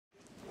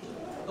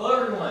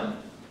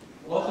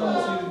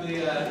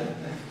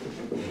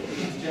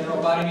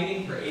my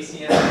meeting for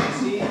ACM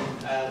UC.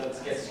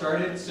 Let's get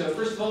started. So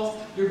first of all,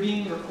 you're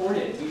being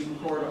recorded. We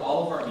record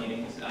all of our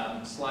meetings.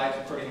 Slides,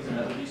 recordings, and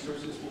other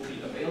resources will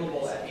be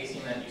available at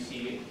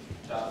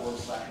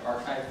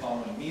acmuc.org/archive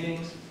following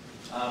meetings.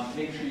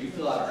 Make sure you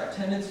fill out our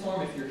attendance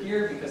form if you're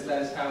here, because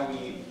that is how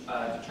we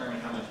determine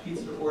how much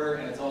pizza to order,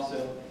 and it's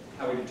also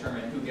how we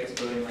determine who gets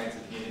voting rights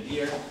at the end of the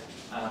year.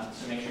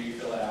 So make sure you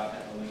fill it out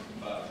at the link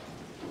above.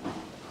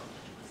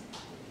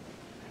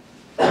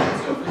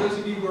 So for those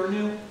of you who are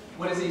new,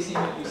 what is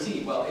ACM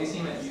UC? Well,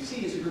 ACM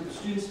UC is a group of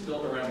students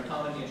built around a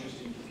common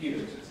interest in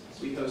computers.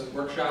 We host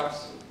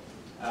workshops,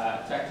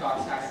 tech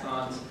talks,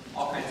 hackathons,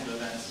 all kinds of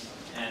events,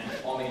 and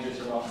all majors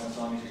are welcome as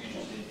long as you're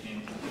interested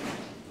in computers.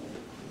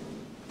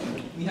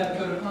 We have a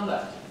code of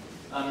conduct.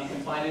 You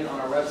can find it on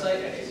our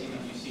website at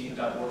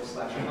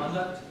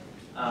acmuc.org/conduct.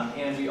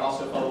 And we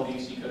also follow the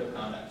UC Code of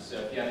Conduct. So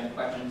if you have any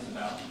questions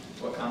about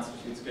what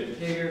constitutes good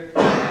behavior,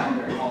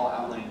 they're all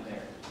outlined there.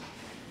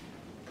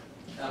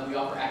 We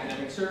offer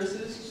academic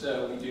services,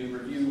 so we do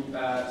review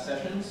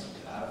sessions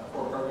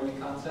for programming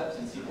concepts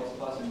in C++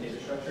 and data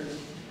structures.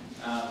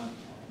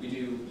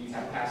 You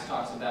have past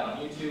talks of that on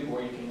YouTube,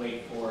 or you can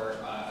wait for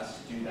us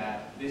to do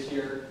that this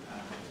year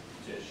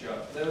to show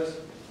up for those.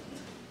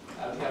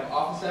 We have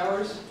office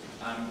hours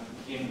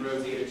in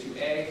rows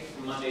 802A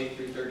from Monday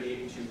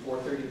 3:30 to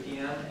 4:30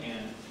 p.m.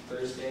 and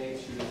Thursday 2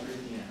 to 3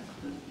 p.m.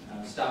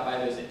 Stop by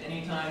those at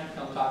any time.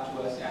 Come talk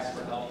to us, ask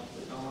for help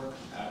with homework.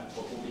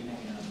 We'll be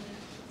hanging out there.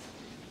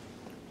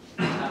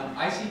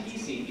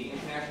 ICPC, the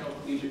International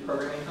Collegiate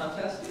Programming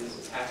Contest,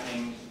 is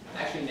happening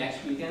actually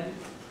next weekend,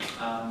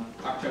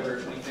 October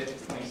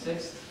 25th,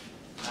 26th.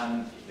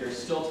 There's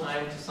still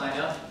time to sign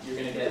up. You're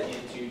going to get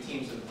into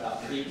teams of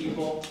about 3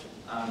 people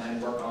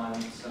and work on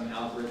some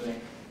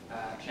algorithmic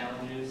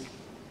challenges.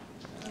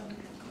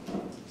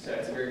 So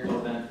it's a very cool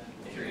event.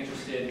 If you're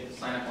interested,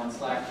 sign up on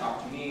Slack,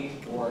 talk to me,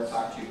 or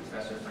talk to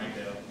Professor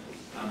Franco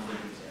for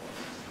details.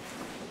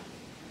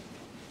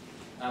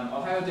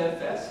 Ohio Dev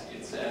Fest.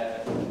 It's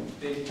a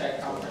big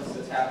tech conference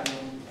that's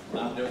happening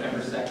November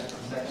 2nd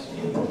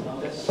in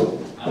Columbus.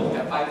 We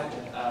have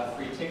 5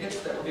 free tickets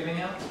that we're giving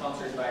out,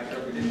 sponsored by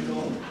Kroger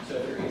Digital. So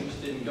if you're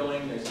interested in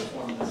going, there's a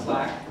form in the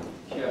Slack.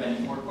 If you have any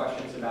more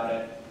questions about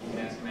it, you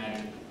can ask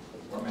Maddie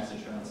or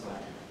message her on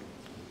Slack.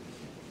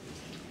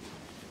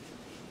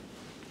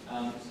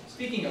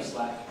 Speaking of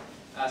Slack,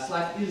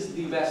 Slack is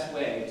the best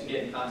way to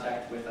get in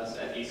contact with us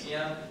at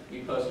ACM.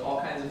 We post all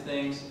kinds of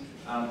things.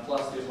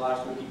 Plus, there's lots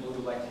of people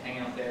who like to hang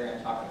out there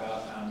and talk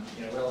about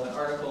relevant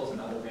articles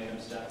and other random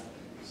stuff.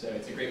 So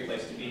it's a great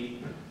place to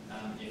be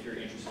if you're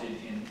interested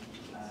in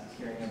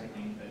hearing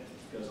everything that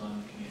goes on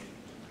in the community.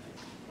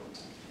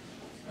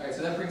 All right,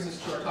 so that brings us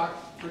to our talk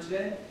for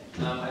today.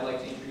 I'd like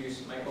to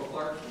introduce Michael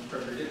Clark from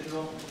Kroger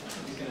Digital.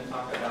 He's going to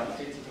talk about the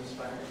states of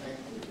inspiring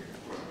technology.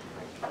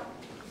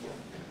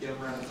 Give him a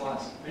round of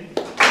applause.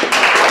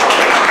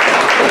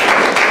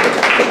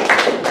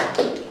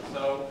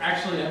 So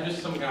actually, I'm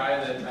just some guy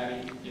that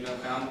Maddie,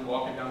 found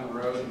walking down the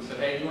road and said,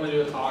 "Hey, you want to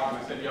do a talk?" And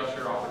I said, "Yeah,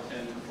 sure, offer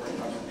 10 before you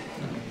come."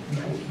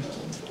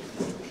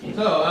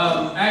 So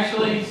I'm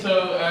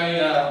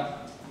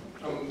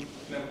an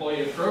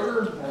employee of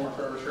Kroger. I'm wearing my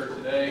Kroger shirt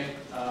today.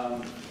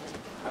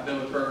 I've been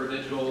with Kroger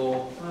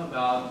Digital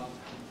about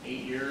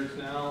 8 years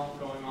now,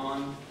 going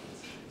on.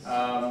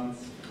 I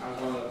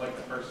was one of the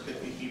first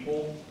 50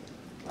 people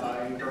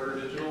in Kroger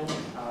Digital.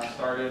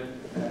 Started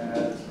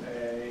as a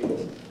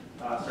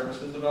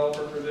services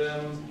developer for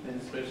them,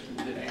 then switched and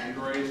did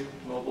Android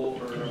mobile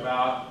for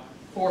about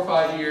 4 or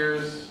 5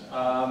 years.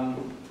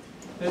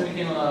 Then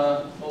became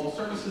a mobile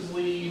services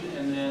lead,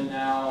 and then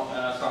now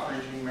a software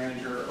engineering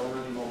manager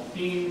over the mobile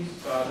teams,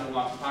 doing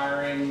lots of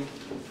hiring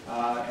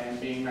and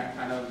being that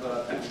kind of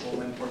technical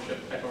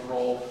mentorship type of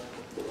role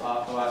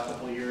for the last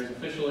couple of years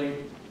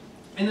officially.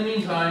 In the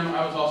meantime,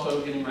 I was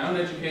also getting my own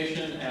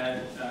education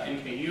at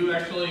NKU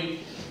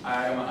actually.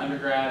 I got my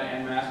undergrad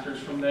and master's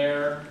from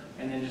there,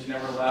 and then just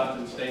never left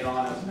and stayed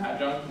on as an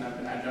adjunct, and I've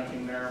been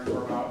adjuncting there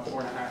for about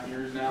 4.5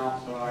 years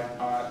now. So I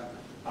taught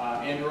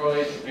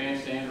Android,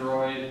 advanced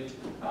Android,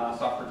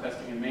 software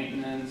testing and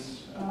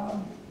maintenance,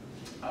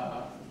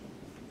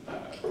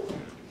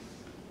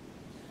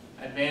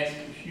 advanced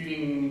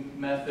computing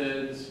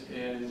methods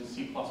in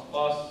C++,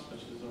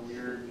 which is a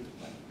weird,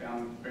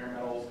 down bare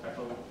metals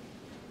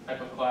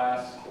type of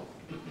class,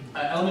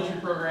 elementary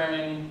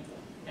programming,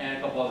 and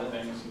a couple other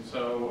things. And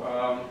so,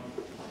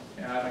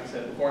 like I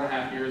said,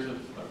 4.5 years of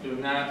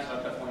doing that, so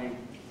I've definitely,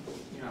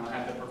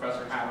 had the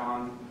professor hat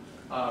on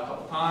a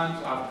couple times.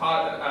 I've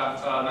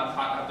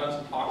done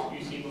some talks at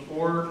UC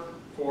before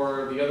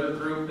for the other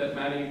group that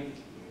Maddie,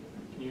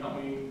 can you help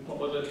me? What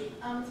was it?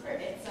 It's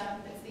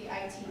the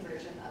IT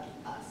version of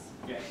us.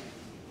 Yes.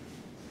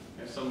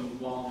 There's some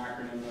long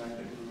acronym that I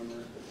couldn't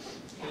remember.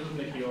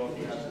 Nikki, if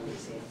you have some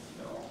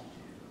at all.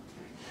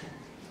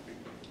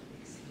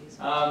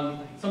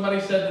 Somebody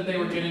said that they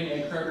were getting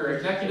a Kroger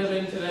executive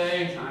in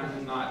today.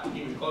 I'm not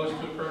even close to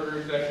a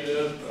Kroger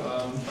executive.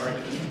 Sorry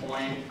to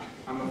disappoint.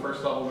 I'm a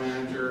first level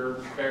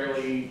manager,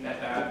 barely at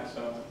that.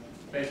 So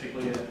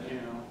basically, a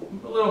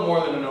little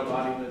more than a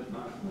nobody, but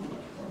not much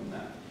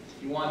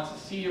If you want to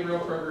see a real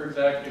Kroger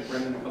exec, give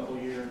Brendan a couple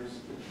years.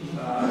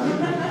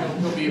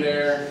 He'll be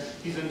there.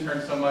 He's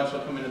interned so much, he'll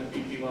come in at the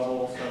VP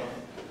level.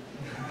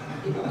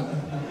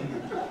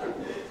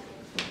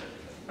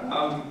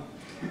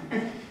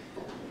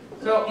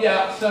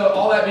 So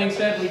all that being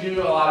said, we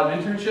do a lot of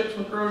internships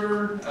with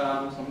Kroger. So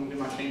I'm going to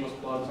do my shameless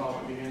plugs all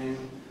at the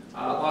beginning.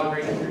 A lot of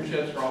great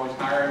internships. We're always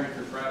hiring if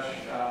you're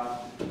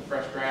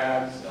fresh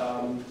grads.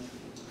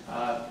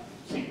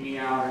 Seek me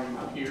out or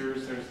my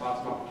peers. There's lots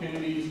of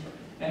opportunities.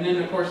 And then,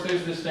 of course,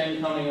 there's this thing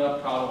coming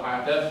up called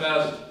Ohio Dev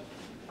Fest.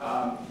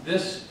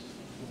 This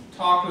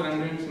talk that I'm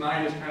doing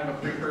tonight is kind of a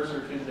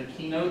precursor to the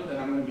keynote that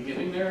I'm going to be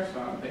giving there.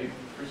 So they,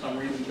 for some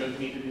reason, chose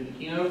me to do the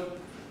keynote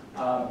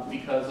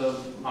because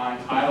of my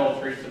title,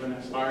 Traits of an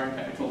Aspiring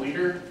Technical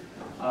Leader.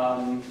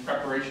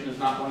 Preparation is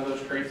not one of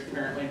those traits,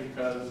 apparently,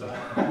 because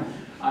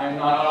I am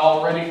not at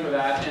all ready for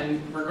that.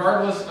 And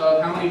regardless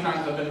of how many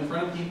times I've been in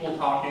front of people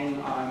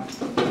talking, I'm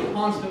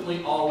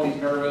constantly always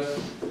nervous,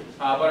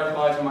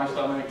 butterflies in my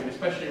stomach, and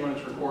especially when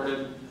it's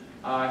recorded,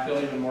 I feel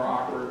even more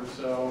awkward.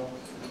 So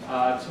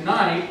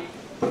tonight,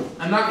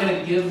 I'm not going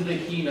to give the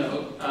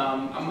keynote.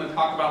 I'm going to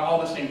talk about all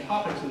the same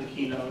topics of the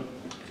keynote.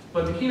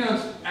 But the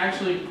keynote's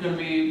actually going to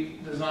be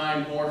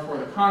designed more for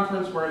the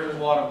conference where there's a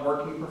lot of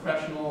working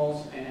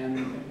professionals and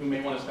who may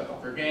want to step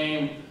up their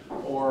game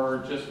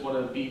or just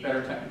want to be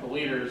better technical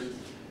leaders.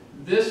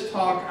 This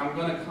talk, I'm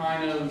going to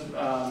kind of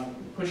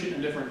push it in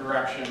a different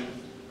direction.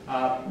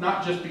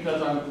 Not just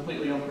because I'm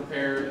completely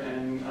unprepared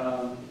and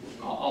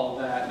all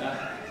of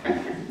that.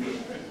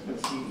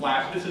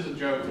 This is a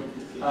joke.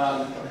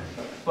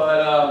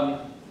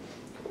 But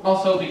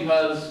also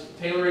because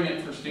tailoring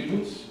it for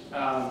students,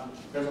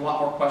 there's a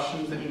lot more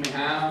questions that you may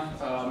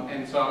have,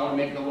 and so I want to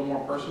make it a little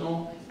more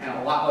personal and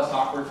a lot less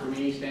awkward for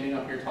me standing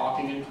up here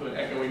talking into an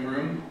echoing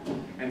room.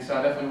 And so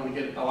I definitely want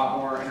to get a lot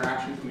more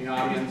interaction from the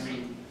audience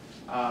and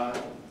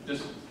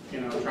just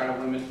try to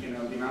limit the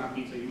amount of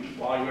pizza you eat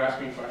while you ask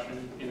me a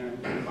question,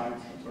 that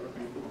sort of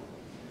thing.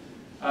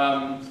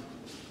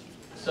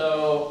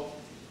 So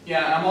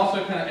yeah, I'm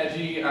also kind of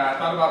edgy. I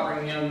thought about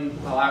bringing in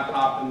a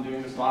laptop and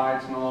doing the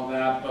slides and all of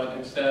that, but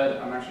instead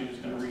I'm actually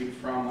just going to read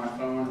from my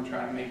phone and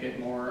try to make it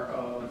more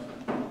of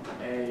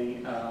a,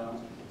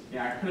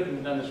 I could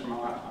have done this from my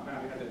laptop.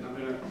 I didn't. I'm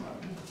doing it from my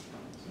phone.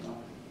 So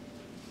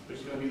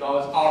there's going to be all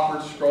this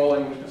awkward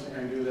scrolling. I'm just going to sit here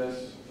and do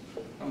this.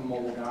 I'm a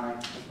mobile guy.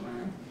 That's what I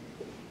am.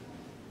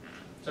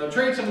 So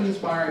traits of an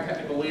inspiring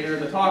technical leader.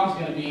 The talk is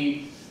going to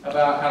be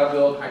about how to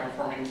build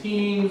high-performing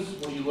teams,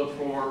 what do you look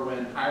for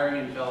when hiring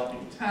and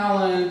developing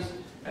talent,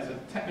 as a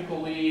technical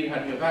lead,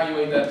 how do you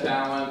evaluate that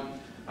talent,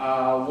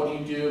 what do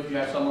you do if you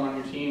have someone on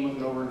your team with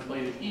an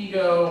overinflated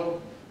ego.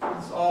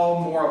 This all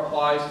more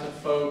applies to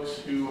folks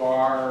who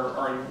are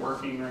already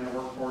working or in the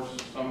workforce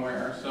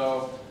somewhere.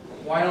 So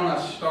why don't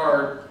I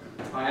start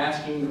by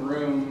asking the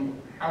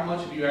room, how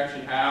much of you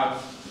actually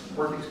have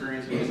work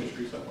experience in the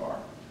industry so far?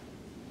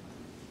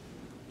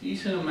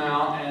 Decent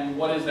amount, and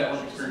what is that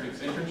work experience?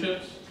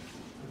 Internships?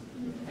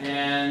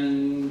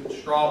 And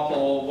straw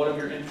poll, what have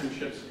your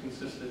internships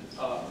consisted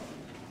of?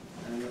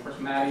 And of course,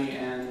 Maddie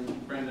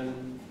and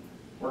Brendan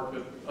worked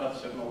with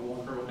us at Mobile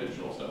and Kroger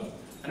Digital, so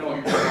I know what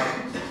you're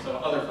doing. So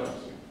other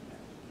folks.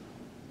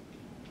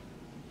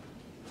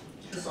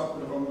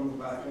 Software development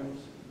with backends.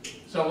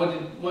 So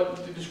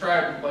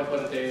describe like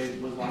what a day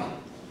was like?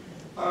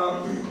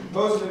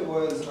 Most of it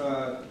was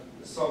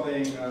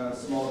solving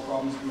smaller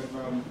problems coming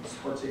from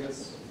support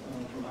tickets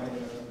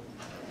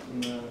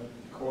from the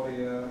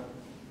quality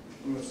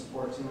from the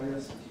support team, I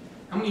guess.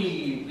 How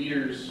many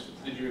leaders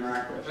did you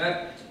interact with?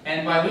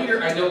 And by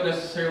leader, I don't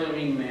necessarily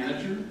mean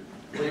manager.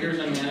 Leaders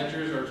and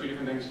managers are two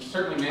different things.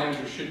 Certainly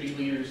managers should be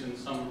leaders in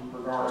some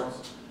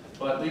regards,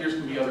 but leaders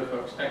can be other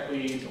folks, tech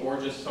leads, or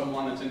just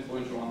someone that's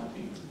influential on the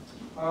team.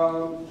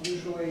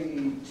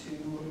 Usually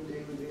 2 on a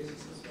daily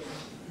basis.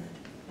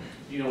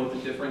 Do you know what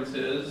the difference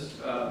is,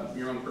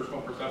 your own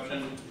personal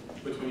perception,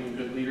 between a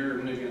good leader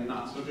and maybe a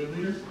not so good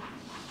leader?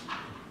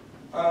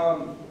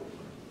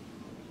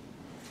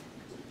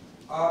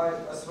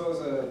 I suppose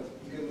a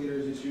good leader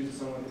is just usually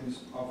someone who's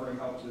offering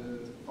help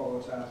to follow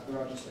a task. They're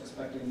not just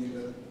expecting you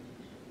to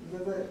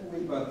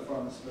lead by the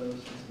front, I suppose,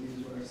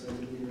 is what I say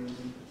good leaders.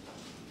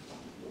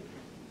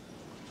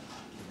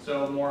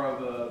 So more of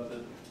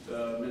the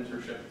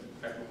mentorship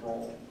type of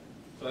role.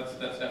 So that's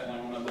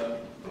definitely one of the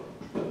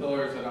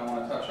pillars that I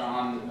want to touch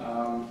on.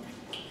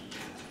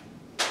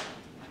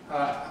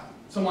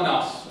 Someone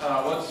else,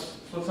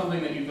 what's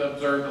something that you've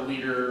observed a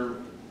leader,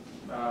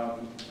 a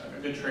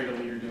good trait a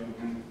leader doing?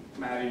 And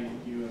Maddie,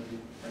 you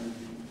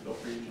feel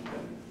free to jump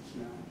in.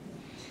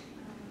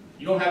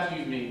 You don't have to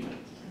use me.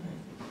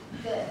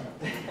 Good.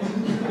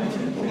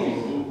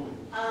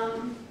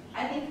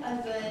 I think a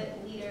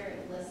good leader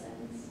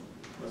listens.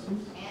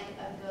 Listens? And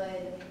a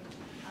good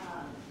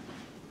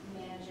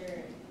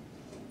manager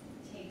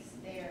takes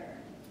their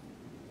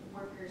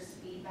workers'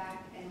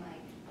 feedback and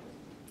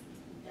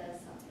does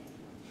something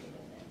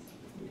with it.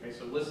 Okay,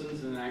 so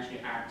listens and then actually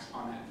acts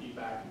on that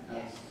feedback and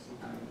has some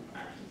kind of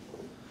action.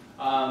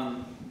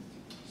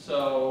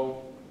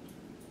 So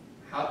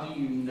how do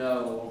you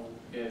know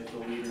if the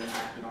leader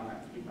acted on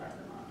that feedback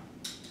or not.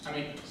 I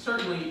mean,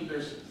 certainly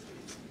there's,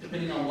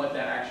 depending on what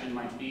that action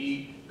might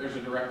be, there's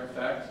a direct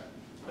effect,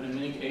 but in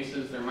many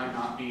cases there might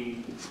not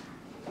be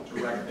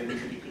direct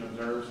things that you can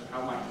observe, so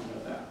how might you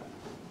know that?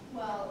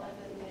 Well, a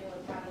good leader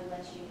would probably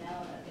let you know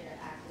that they're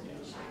actively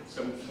Yes. trying to.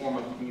 Some form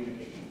of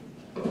communication,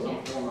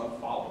 some form of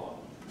follow-up.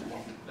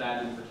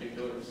 That in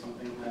particular is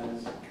something that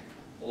is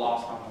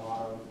lost on a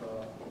lot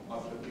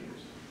of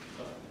leaders.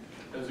 So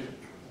those are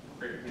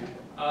great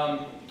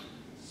examples.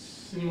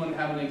 Does anyone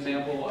have an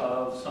example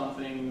of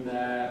something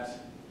that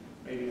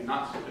maybe a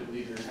not so good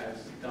leader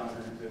has done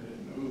or exhibited?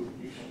 Ooh,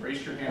 you should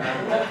raise your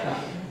hand.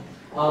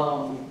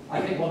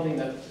 I think one thing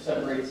that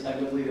separates a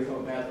good leader from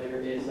a bad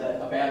leader is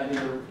that a bad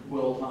leader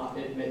will not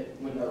admit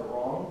when they're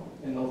wrong,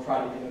 and they'll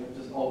try to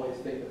just always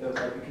think that they're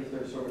right because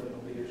they're sort of in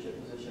a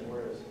leadership position,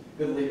 whereas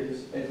good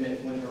leaders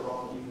admit when they're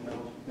wrong even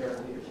though they're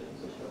in a leadership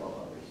position above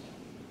others.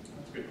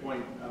 That's a good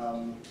point.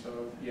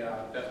 So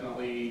yeah,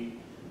 definitely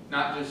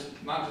not just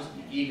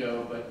the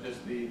ego, but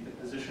just the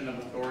position of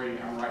authority.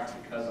 I'm right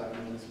because I'm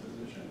in this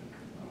position.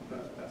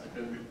 That's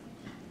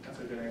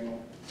a good angle.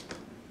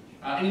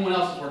 Anyone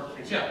else has worked with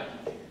this? Yeah.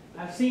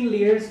 I've seen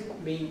leaders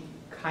being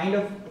kind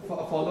of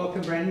a follow-up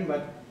to Brendan,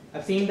 but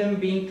I've seen them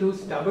being too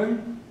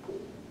stubborn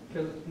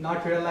to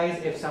not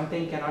realize if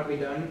something cannot be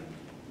done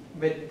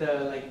with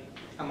the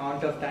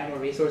amount of time or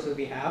resources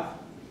we have.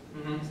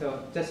 Mm-hmm.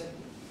 So just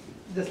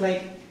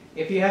like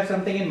if you have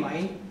something in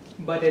mind,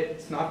 but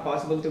it's not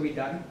possible to be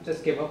done,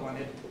 just give up on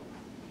it.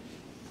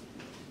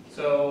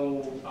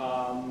 So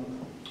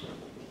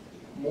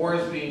more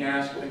is being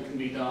asked than can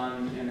be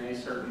done in a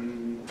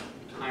certain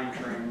time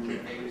frame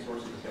with the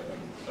resources given.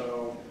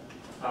 So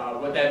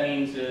what that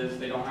means is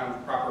they don't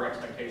have proper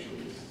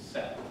expectations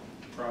set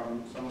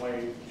from some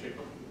way, shape,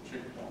 or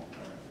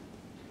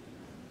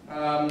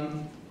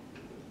form.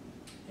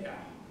 Yeah.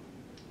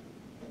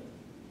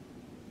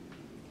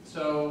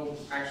 So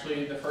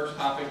actually the first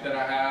topic that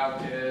I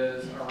have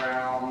is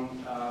around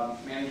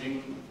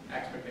managing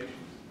expectations.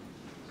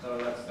 So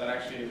that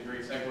actually is a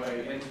great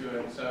segue into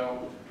it.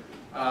 So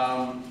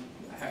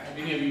have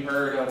any of you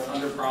heard of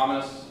under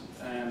promise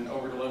and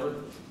over deliver?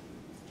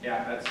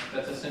 Yeah,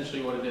 that's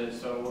essentially what it is.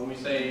 So when we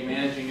say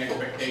managing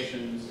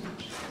expectations,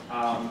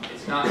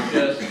 it's not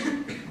just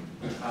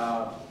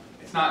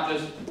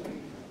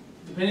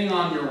depending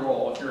on your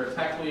role. If you're a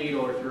tech lead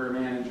or if you're a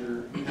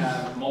manager, you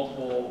have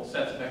multiple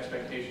sets of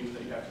expectations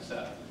that you have to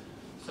set.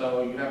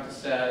 So you have to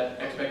set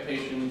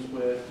expectations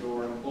with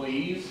your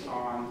employees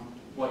on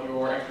what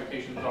your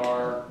expectations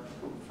are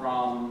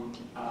from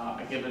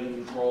a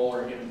given role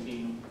or a given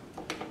team.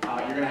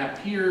 You're going to have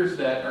peers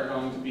that are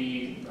going to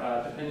be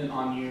dependent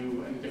on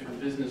you in different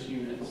business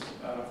units,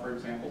 for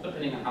example,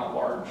 depending on how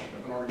large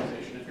of an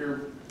organization. If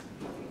you're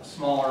a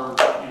smaller,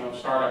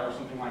 startup or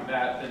something like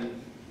that,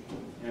 then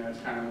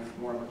it's kind of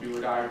more of a do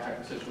or die type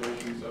of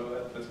situation.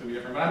 So that's going to be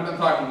different. But I'm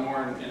talking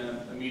more in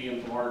a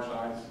medium to large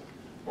size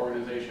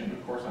organization.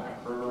 Of course, I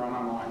have Kroger on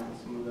my mind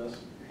with some of this,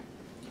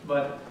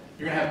 but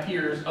you're going to have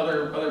peers,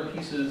 other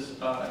pieces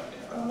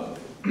of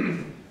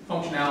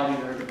functionality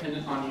that are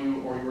dependent on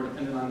you or you're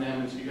dependent on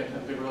them, and so you have to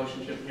have a good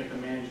relationship. You have to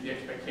manage the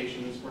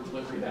expectations for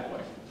delivery that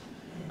way.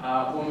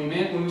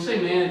 When we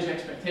say manage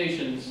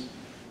expectations,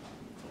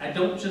 I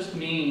don't just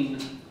mean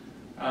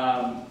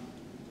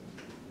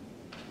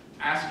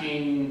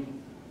asking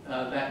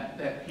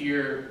that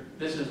peer,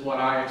 this is what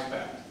I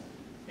expect.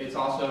 It's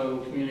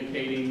also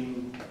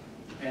communicating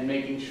and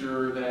making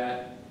sure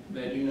that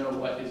you know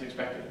what is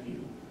expected of you.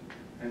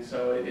 And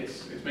so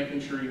it's making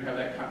sure you have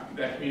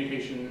that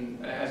communication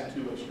as a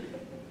two-way street.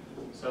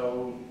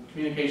 So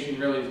communication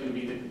really is going to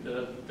be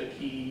the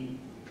key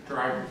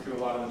driver through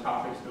a lot of the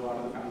topics, through a lot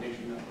of the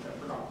foundation that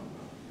we're talking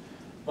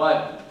about.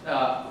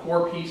 But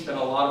core piece that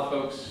a lot of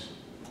folks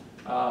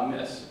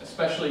miss,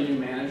 especially new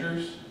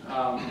managers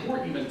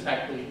or even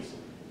tech leads,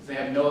 is they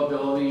have no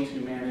ability to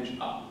manage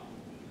up.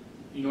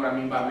 You know what I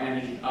mean by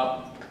managing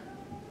up?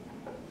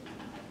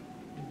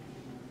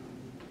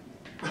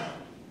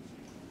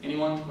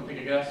 Anyone want to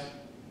take a guess?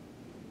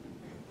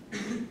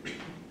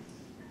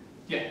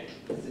 Yeah.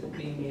 Is it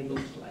being able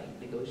to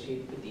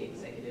negotiate with the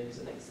executives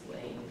and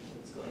explain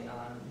what's going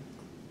on?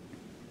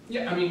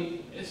 Yeah, I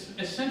mean,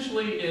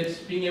 essentially it's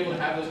being able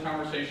to have those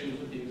conversations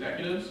with the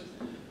executives,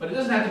 but it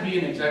doesn't have to be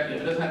an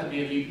executive. It doesn't have to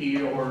be a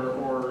VP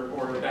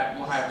or that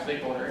high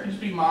stakeholder. It can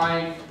just be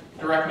my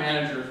direct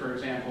manager, for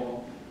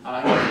example. He's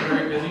a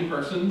very busy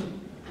person.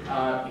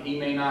 He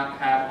may not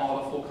have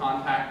all the full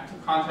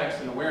context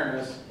and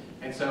awareness.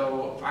 And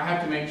so I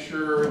have to make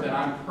sure that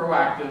I'm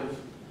proactive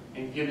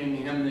in giving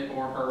him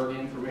or her the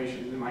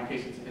information, in my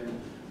case it's him,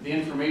 the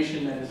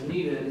information that is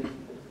needed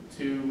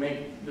to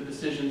make the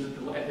decisions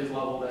at his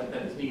level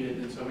that is needed.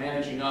 And so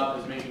managing up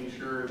is making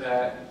sure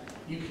that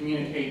you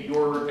communicate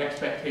your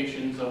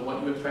expectations of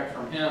what you expect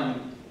from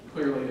him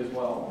clearly as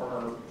well,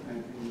 or her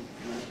in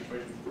that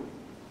situation.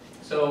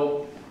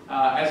 So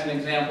as an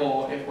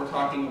example, if we're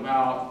talking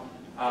about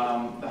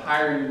the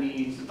hiring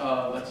needs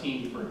of a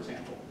team, for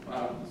example,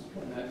 this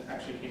one that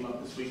actually came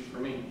up this week for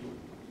me.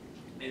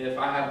 And if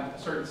I have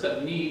a certain set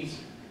of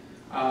needs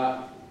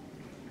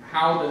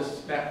how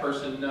does that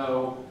person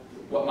know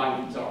what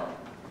my needs are?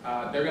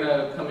 They're going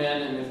to come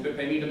in, and if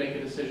they need to make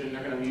a decision,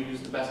 they're going to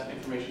use the best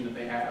information that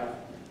they have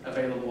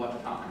available at the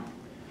time.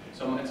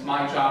 So it's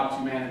my job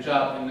to manage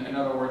up. In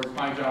other words, it's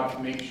my job to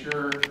make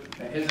sure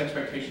that his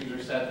expectations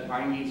are set, that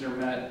my needs are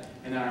met,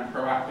 and that I'm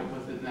proactive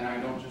with it, and that I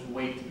don't just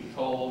wait to be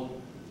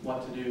told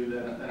what to do,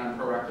 that I'm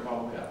proactive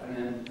all the way up. And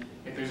then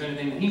if there's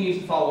anything that he needs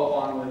to follow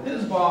up on with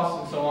his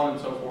boss, and so on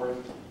and so forth,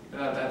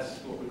 that's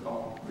what we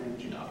call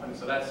managing up. And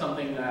so that's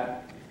something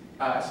that,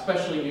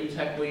 especially new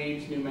tech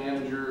leads, new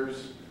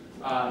managers,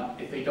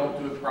 if they don't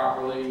do it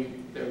properly,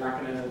 they're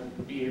not going to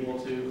be able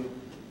to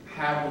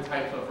have the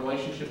type of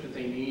relationship that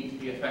they need to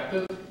be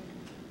effective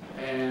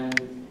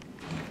and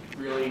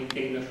really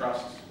gain the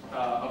trust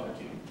of their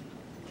team.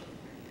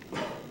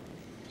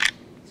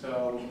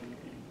 So,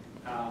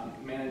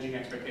 managing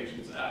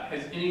expectations.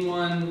 Has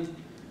anyone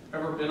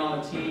ever been on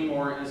a team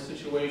or in a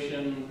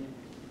situation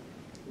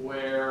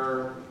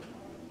where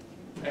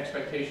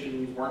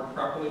expectations weren't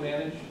properly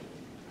managed?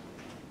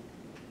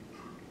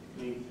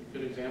 Any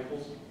good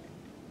examples?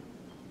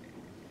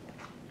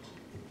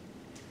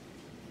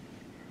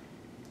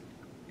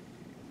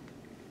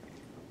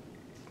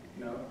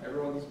 No,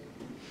 everyone's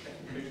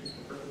expectations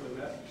were perfectly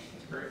met.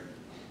 That's great.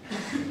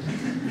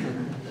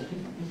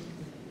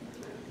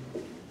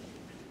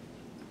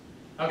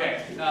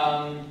 Okay,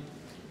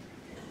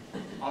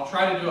 I'll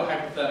try to do a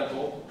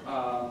hypothetical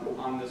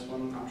on this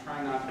one. I'm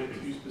trying not to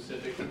get too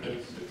specific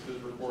because this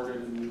is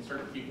recorded and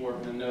certain people are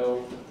going to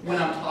know when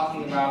I'm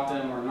talking about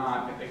them or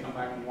not if they come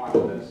back and watch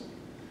this.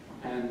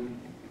 And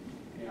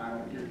yeah,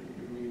 you're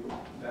giving me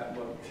that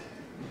look.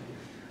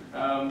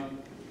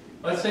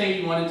 Let's say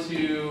you wanted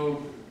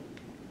to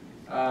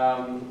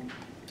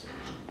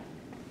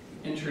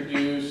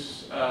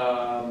introduce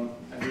a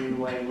new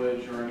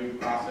language or a new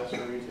process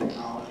or a new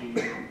technology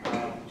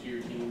to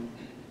your team.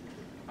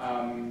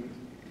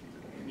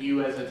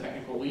 You as a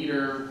technical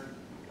leader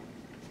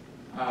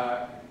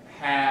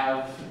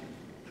have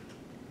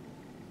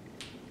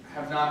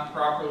not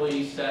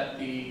properly set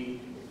the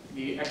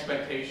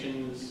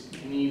expectations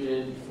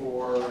needed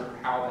for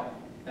how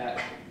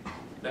that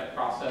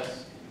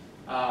process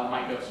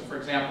might go. So for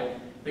example,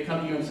 they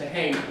come to you and say,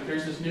 hey,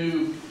 there's this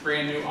new,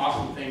 brand new,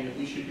 awesome thing that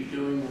we should be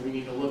doing that we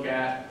need to look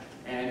at,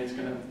 and it's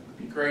going to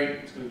be great,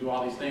 it's going to do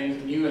all these things.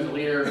 And you as a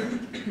leader,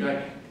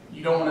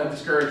 you don't want to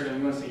discourage them.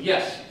 You want to say,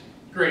 yes,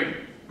 great,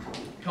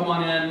 come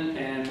on in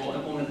and we'll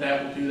implement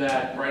that, we'll do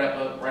that, write up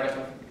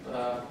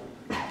a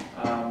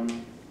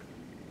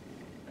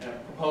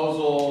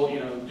proposal,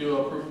 do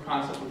a proof of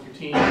concept with your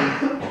team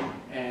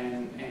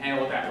and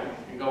handle it that way,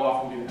 and go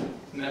off and do that.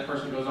 And that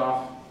person goes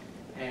off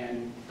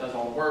and does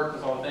all the work,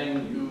 does all the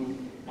things, you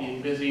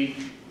being busy,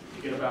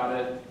 forget about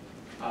it.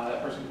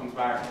 That person comes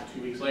back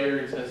 2 weeks later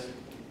and says,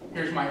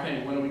 here's my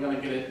thing, when are we going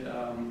to get it,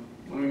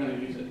 when are we going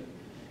to use it?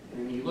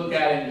 And you look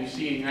at it and you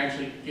see it, and you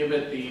actually give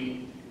it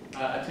the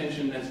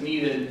attention that's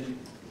needed,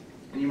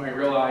 and you might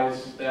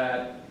realize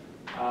that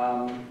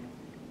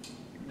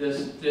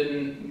this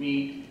didn't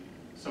meet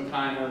some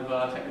kind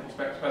of technical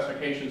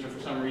specifications, or for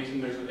some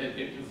reason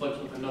it conflicts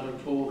with another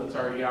tool that's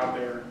already out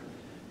there.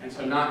 And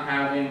so not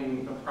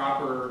having the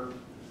proper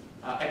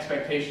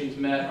expectations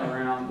met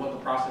around what the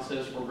process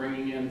is for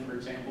bringing in, for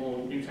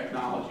example, new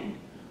technology,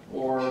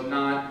 or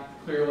not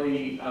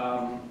clearly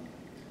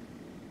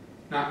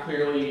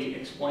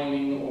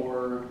explaining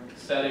or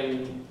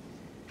setting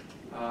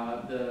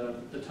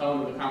the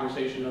tone of the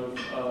conversation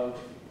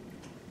of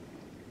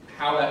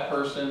how that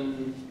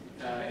person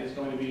is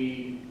going to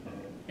be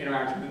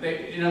interacting.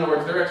 In other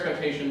words, their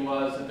expectation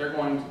was that they're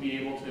going to be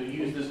able to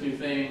use this new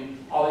thing.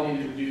 All they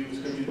needed to do was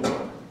go do the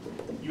work.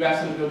 You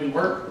asked them to go do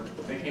work,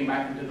 they came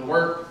back and did the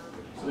work,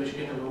 so they should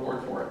get the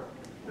reward for it.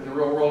 In the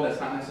real world, that's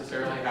not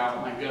necessarily how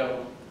it might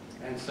go.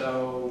 And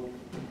so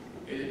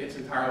it's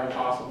entirely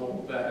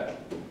possible that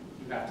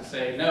you have to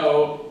say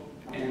no,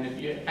 and if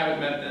you haven't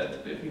met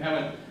that, if you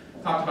haven't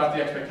talked about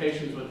the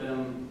expectations with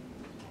them,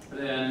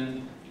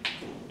 then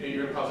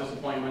you're going to cause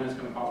disappointment, it's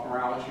going to cause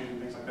morale issues and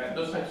things like that.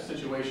 Those types of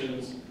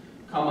situations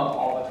come up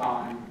all the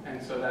time,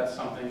 and so that's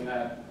something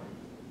that,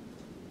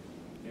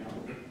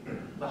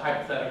 the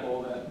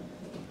hypothetical that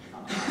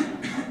I'm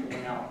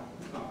pulling out,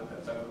 not that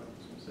that's ever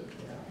specific,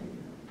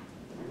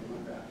 anything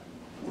like that.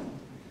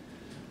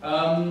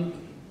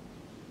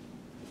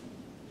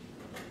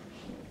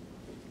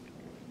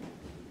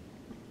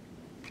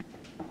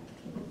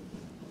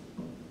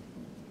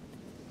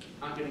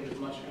 Not getting as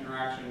much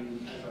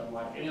interaction as I'd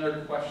like. Any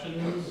other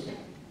questions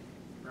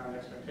around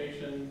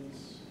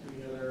expectations?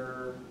 Any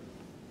other?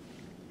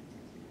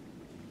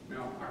 No?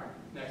 All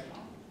right. Next one.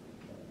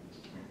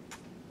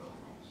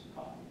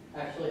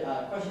 Actually,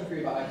 question for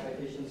you about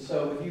expectations.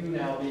 So with you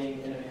now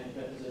being in a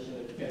management position,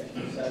 as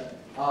you said,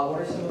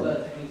 what are some of the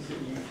techniques that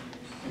you use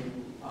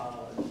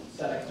to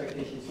set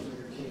expectations for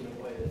your team in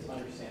a way that's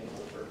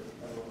understandable for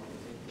everyone on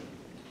the team?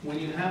 When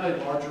you have a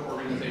larger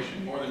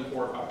organization, more than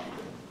 4 or 5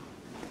 people,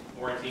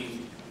 or a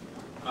team,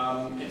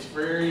 it's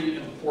very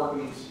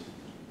important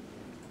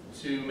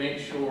to make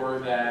sure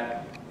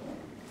that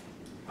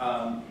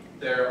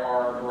there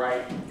are the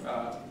right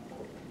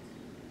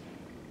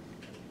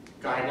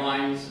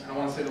guidelines. I don't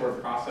want to say the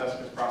word process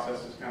because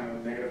process is kind of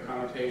a negative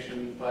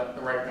connotation, but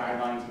the right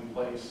guidelines in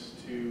place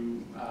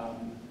to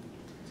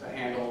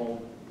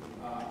handle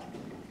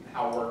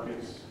how work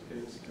is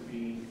to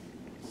be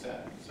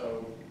set.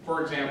 So,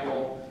 for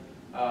example,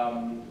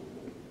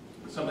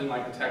 something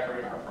like the tech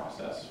radar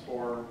process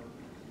for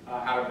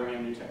how to bring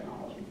in new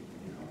technology.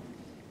 You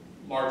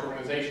know, large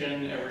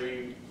organization,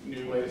 every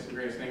new latest and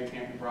greatest thing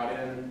can't be brought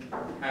in.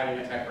 Having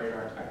a tech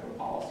radar type of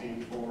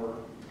policy for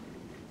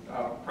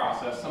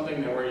process,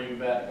 something that where you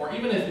vet, or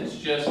even if it's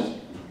just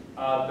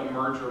the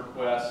merge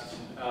request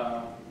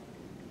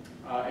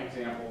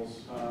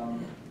examples.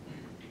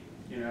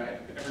 You know,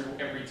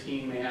 every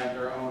team may have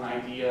their own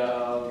idea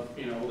of,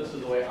 you know, this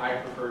is the way I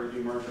prefer to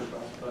do merge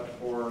requests, but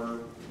for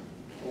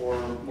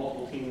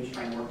multiple teams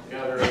trying to work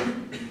together,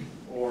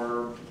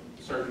 or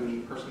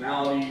certain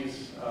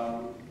personalities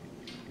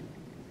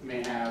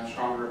may have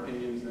stronger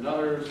opinions than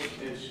others.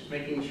 It's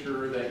making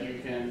sure that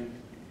you can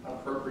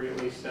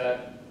appropriately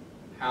set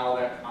how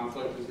that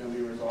conflict is going to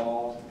be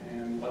resolved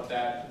and what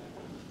that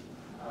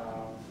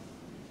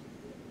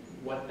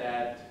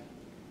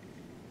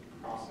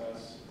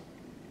process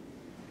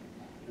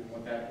and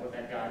what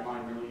that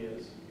guideline really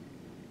is.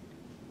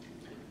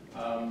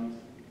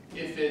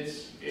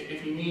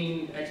 If you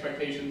mean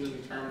expectations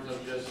in terms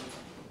of just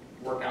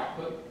work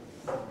output,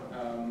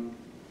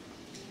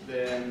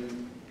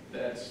 then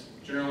that's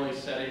generally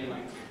setting,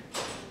 like,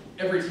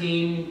 every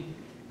team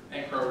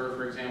at Kroger,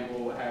 for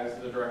example, has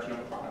the direction of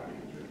a product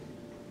manager.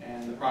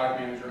 And the product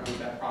manager owns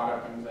that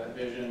product, owns that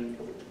vision.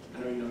 I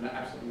know you know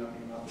absolutely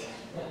nothing about this.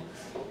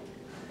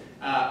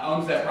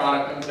 Owns that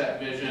product, owns that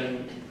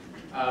vision.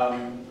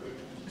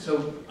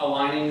 So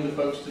aligning the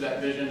folks to that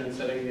vision and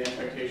setting the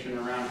expectation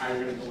around how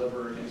you're going to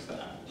deliver against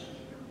that.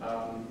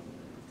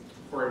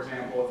 For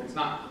example, if it's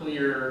not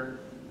clear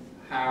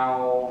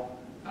how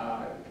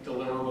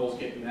deliverables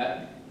get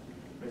met,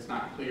 if it's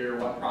not clear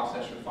what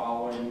process you're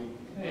following,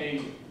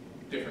 hey,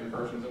 different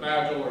versions of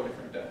Agile or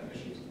different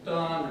definitions of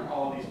done or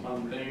all of these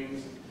fun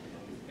things,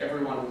 if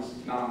everyone's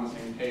not on the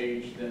same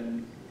page,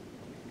 then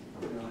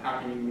how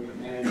can you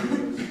manage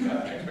those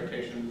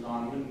expectations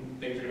on when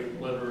things are going to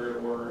deliver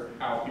or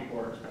how people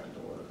are expected to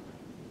work?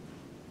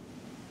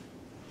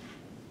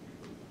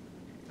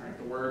 All right,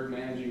 the word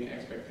managing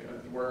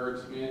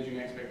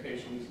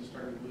expectations is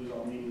starting to lose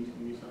all meanings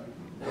when you say.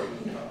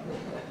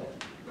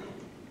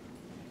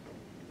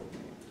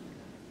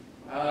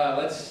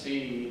 Let's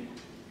see.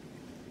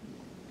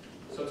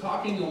 So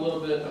talking a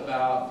little bit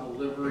about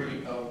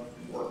delivery of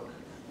work.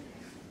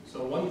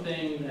 So one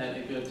thing that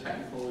a good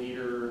technical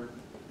leader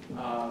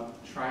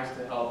tries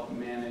to help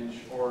manage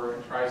or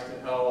tries to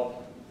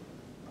help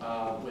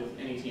with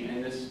any team,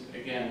 and this,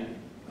 again,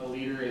 a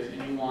leader is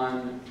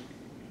anyone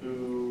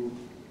who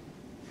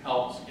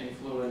helps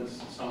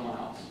influence someone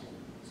else.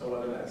 So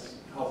whether that's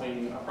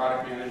helping a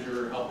product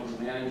manager, helping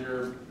a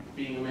manager,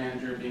 being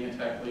a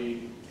tech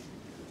lead.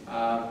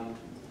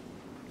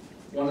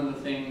 One of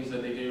the things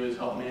that they do is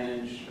help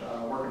manage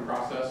work in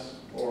process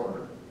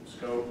or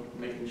scope,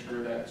 making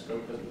sure that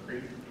scope doesn't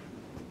creep.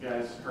 You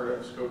guys heard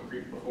of scope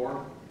creep before?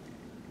 All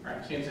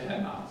right, seems to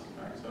head nods.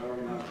 All right, so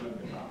we're not going to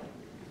be topic.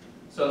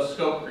 So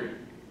scope creep.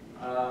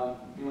 You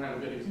want to have a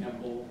good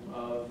example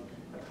of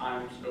a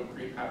time scope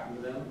creep happened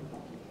to them?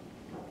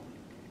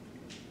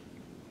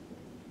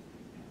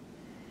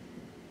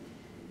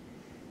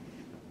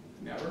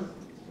 Never?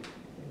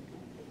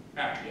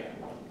 Ah, yeah.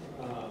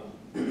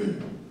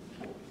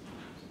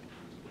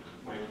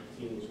 My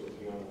team was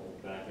working on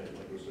a back-end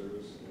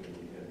microservice, and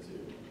we had to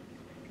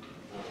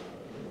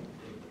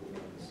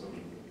implement some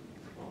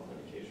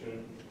authentication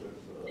with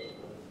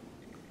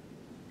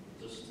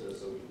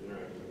so we could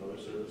interact with another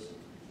service.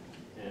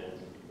 And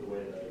the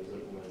way that it was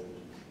implemented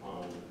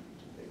on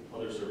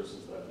other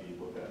services that we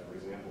look at, for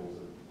example, is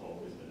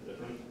always been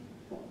different.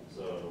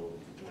 So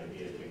an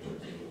idea came to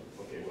me,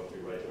 okay, what if we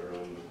write our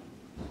own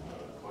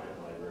client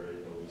library,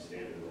 the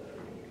standard that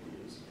everyone can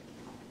use.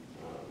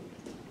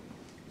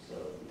 So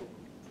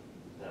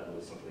that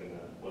was something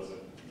that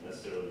wasn't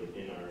necessarily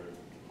in our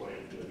plan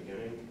from the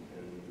beginning,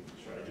 and we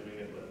tried doing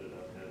it, but ended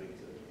up having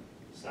to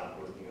stop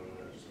working on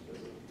that just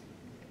because of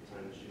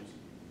time issues.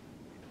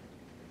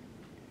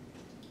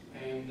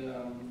 And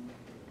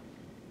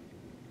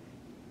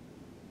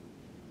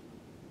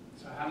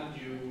so how did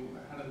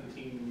the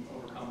team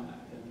overcome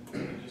that? And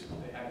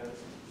they had to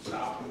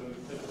stop and move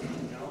to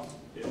something else?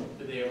 Yeah.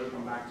 Did they ever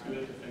come back to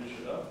it to finish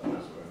it up? And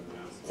that's what I'm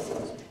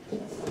asking.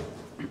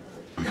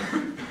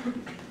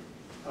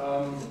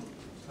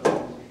 So,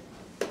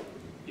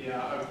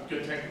 yeah, a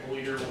good technical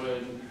leader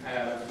would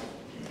have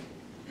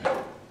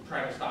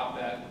tried to stop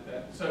that.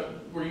 So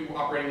were you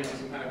operating in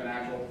some kind of an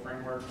agile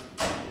framework?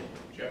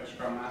 Did you have a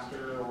Scrum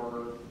Master,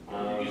 or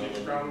were you using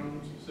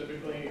Scrum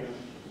specifically, or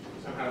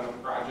some kind of a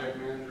project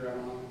manager? I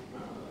don't know.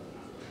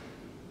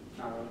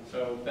 Not really.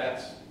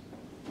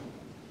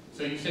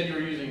 So you said you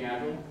were using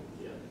Agile?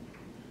 Yeah.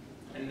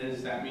 And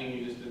does that mean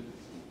you just did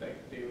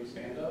like daily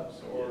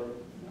stand-ups, or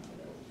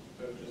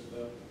so just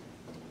the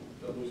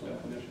loose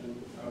definition?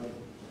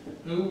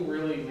 who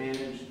really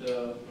managed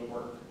the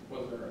work?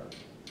 Was there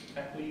a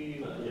tech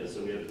lead? Yeah,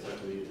 so we have a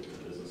tech lead and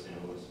a business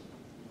analyst.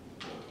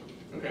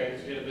 Okay,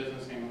 so you had a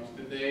business analyst.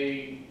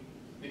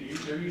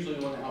 They're usually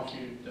the one that helps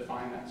you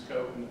define that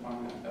scope and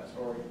define that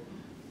story.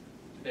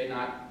 Did they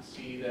not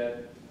see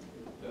that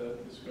the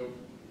scope?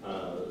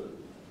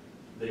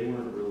 They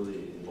weren't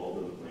really involved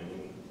in the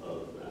planning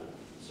of that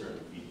certain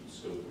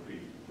scope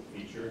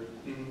feature.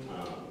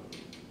 Mm-hmm.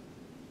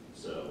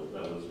 So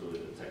that was really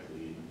the tech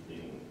lead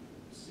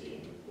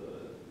seeing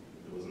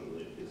it wasn't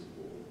really a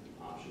feasible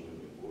option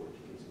moving forward to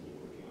continue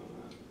working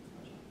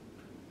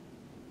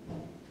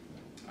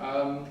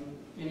on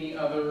that. Any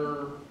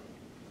other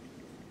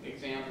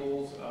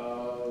examples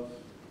of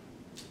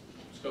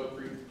scope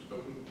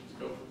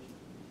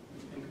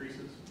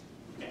increases?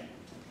 Okay.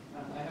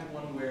 I have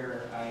one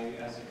where I,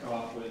 as a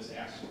co-op, was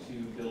asked to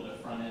build a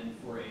front end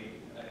for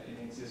an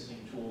existing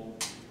tool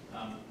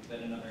that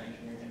another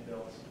engineer had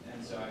built.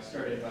 And so I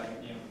started by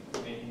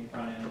making the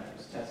front end, I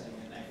was testing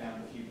it, and I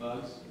found a few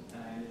bugs,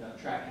 and I ended up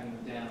tracking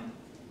them down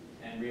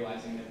and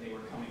realizing that they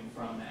were coming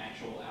from the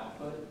actual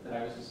output that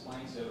I was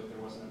displaying, so there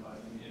wasn't a bug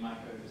in my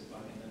code, it was a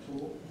bug in the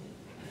tool.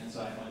 And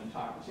so I went and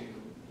talked to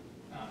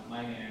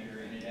my manager,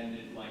 and it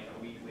ended like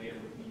a week later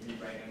with me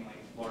rewriting like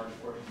large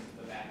portions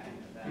of the back end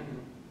of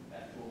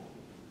that tool.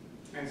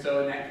 And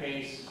so in that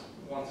case,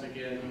 once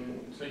again,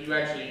 so you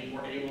actually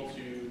were able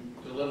to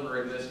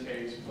deliver in this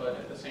case, but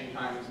at the same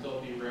time, it still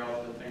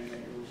derailed the thing that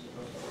you were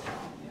supposed to work on.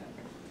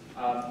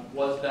 Yeah.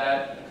 Was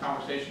that a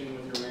conversation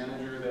with your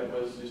manager that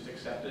was just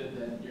accepted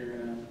that you're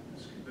gonna,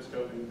 the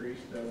scope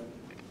increased?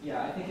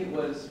 Yeah, I think it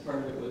was, part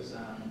of it was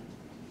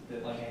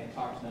that like I had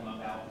talked to them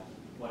about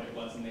what it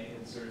was and they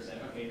had sort of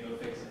said, okay, go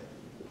fix it.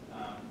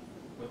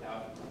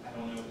 Without, I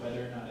don't know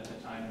whether or not at the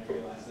time I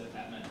realized that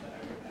that meant that I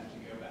would have to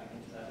go back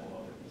into that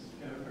whole other piece of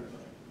code,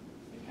 but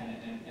it kind of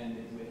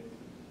ended with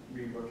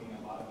reworking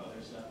a lot of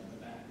other stuff in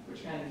the back,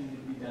 which kind of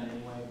needed to be done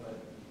anyway, but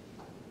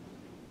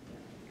yeah.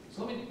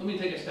 So let me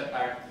take a step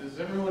back. Does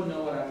everyone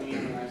know what I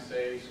mean when I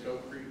say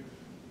scope creep?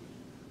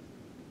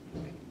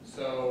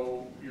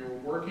 So you're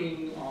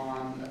working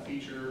on a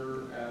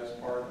feature as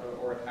part of,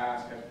 or a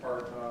task as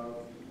part of,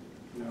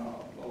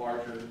 a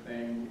larger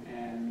thing,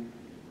 and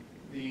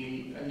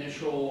the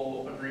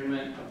initial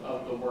agreement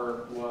of the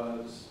work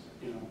was,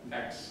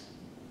 X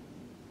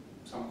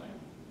something.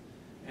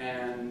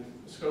 And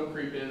scope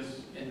creep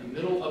is in the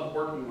middle of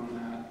working on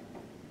that,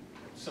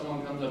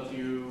 someone comes up to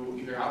you,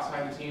 either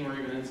outside the team or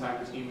even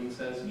inside the team, and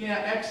says,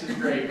 yeah, X is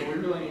great, but we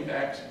really need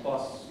X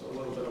plus a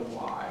little bit of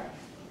Y.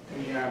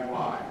 And you add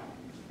Y.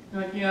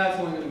 You're like, yeah, it's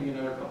only going to be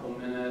another couple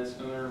minutes,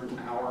 another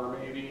hour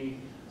maybe,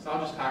 so I'll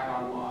just tack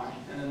on Y.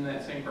 And then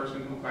that same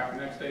person comes back the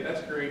next day,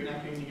 that's great, now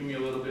can you give me a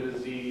little bit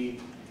of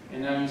Z?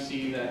 And now you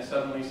see that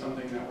suddenly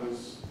something that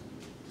was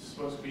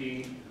supposed to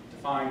be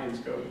defined in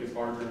scope gets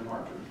larger and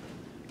larger.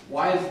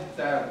 Why is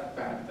that a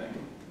bad thing?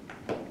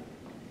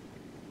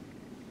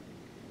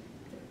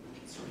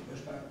 Sort of push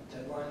back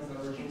deadlines that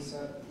originally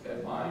set.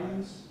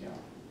 Deadlines, yeah.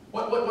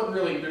 What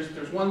really,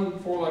 there's one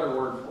four-letter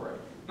word for it.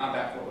 Not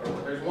that four-letter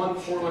word. There's one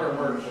four-letter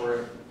word for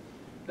it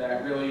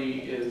that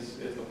really is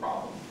the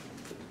problem.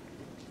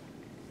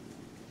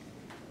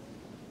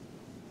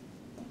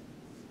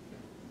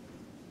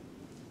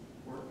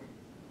 Work.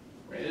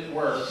 It is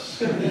work.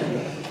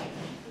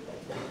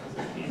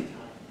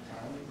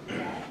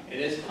 It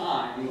is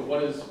time, but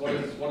what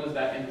is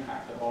that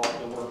impact of all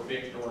the work, the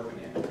extra work and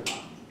the extra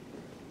time?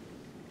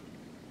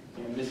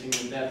 Missing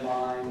the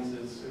deadlines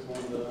is one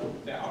of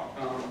the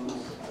outcomes.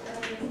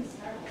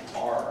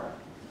 Are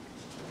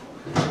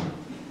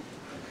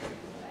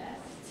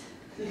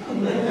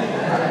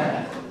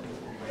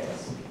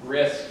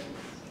risk,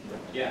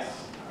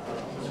 yes.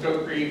 So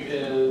scope creep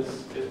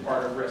is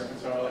part of risk, and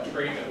so a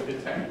trait of a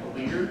good technical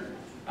leader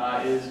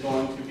is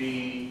going to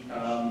be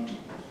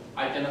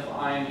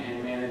identifying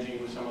and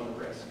managing some of the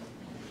risk.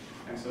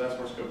 And so that's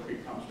where scope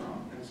creep comes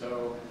from. And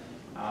so,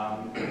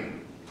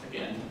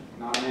 again,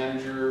 not a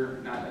manager,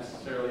 not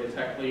necessarily a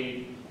tech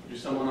lead,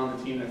 just someone on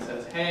the team that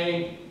says,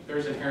 hey,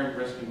 there's inherent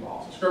risk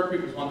involved. So scope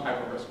creep is one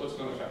type of risk. What's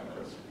another type of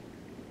risk?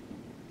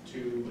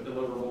 To a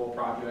deliverable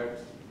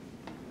project,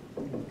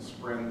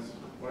 sprints,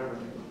 whatever.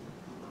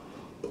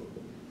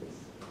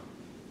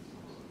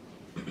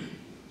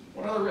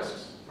 What other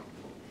risks?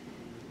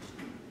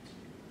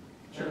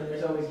 Sure.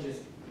 There's always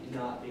just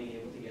not being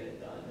able to get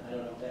it done. I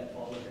don't know if that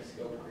falls under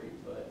scope creep,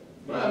 but.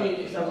 Well, I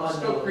mean, some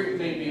scope creep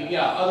may be,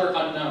 other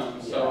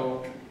unknowns. Yeah.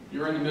 So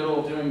you're in the middle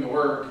of doing the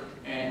work,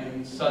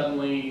 and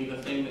suddenly the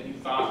thing that you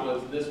thought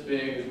was this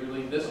big is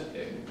really this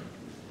big,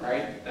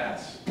 right?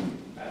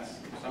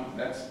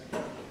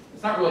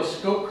 It's not really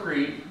scope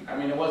creep. I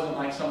mean, it wasn't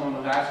like someone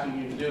was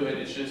asking you to do it.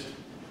 It's just,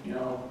 you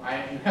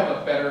have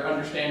a better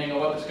understanding of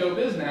what the scope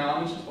is now,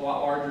 and it's just a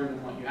lot larger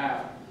than what you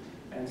have.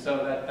 And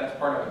so that's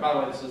part of it. By the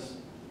way, this is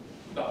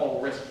the whole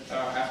risk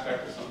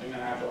aspect of something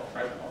that Agile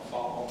tries to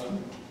solve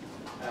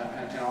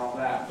and all of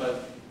that.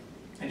 But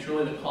it's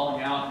really the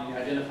calling out and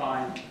the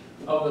identifying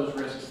of those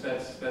risks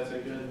that's a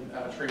good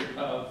trait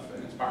of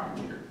an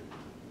inspiring leader.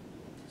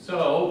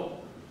 So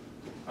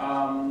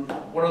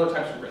What other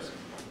types of risk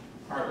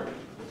are there?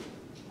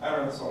 I don't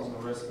know if this one's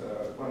a risk.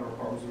 One of the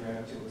problems we ran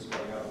into was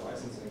running out of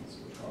licensing,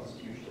 which caused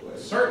huge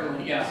delays.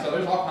 Certainly, yeah. So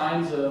there's all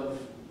kinds of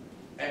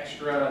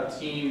extra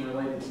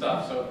team-related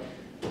stuff. So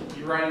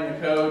you're writing the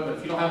code, but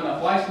if you don't have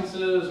enough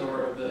licenses,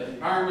 or the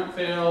environment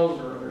fails,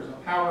 or there's a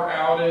power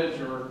outage,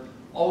 or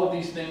all of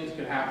these things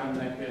could happen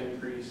that could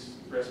increase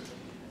risk.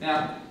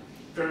 Now,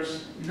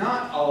 there's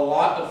not a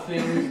lot of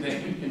things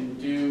that you can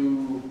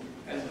do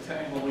as a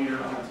technical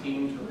leader on a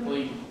team to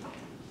really,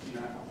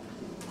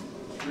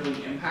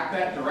 really impact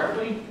that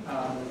directly.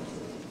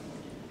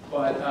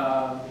 But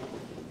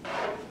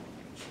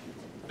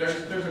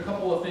there's a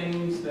couple of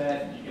things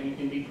that you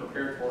can be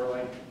prepared for,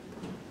 like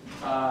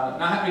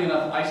not having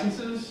enough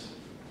licenses.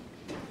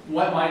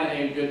 What might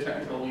a good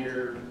technical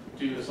leader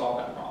do to solve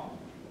that problem?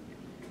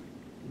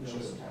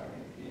 Just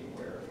being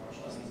aware of how much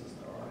licenses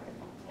there are.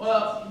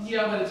 Well,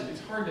 yeah, but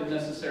it's hard to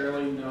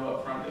necessarily know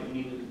up front that you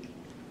need to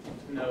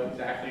know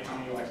exactly how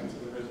many licenses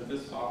there is of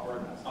this software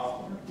and that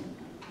software.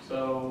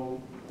 So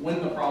when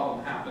the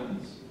problem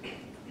happens,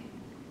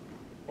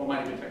 what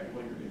might a good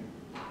technical leader do?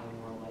 Buy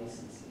more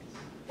licenses.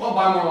 Well,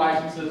 buy more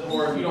licenses,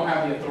 or if you don't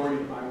have the authority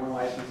to buy more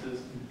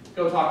licenses,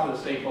 go talk to the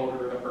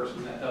stakeholder or the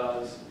person that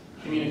does.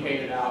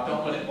 Communicate it out.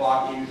 Don't let it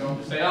block you. Don't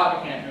just say, oh,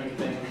 I can't do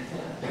anything,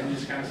 and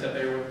just kind of sit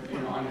there with,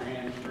 on your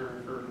hands for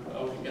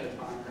a week at a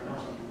time or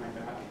something like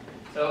that.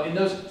 So in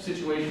those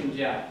situations,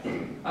 yeah.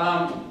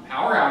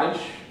 Power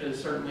outage is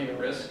certainly a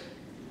risk.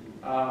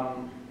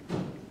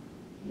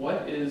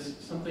 What is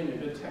something a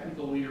good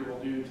technical leader will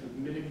do to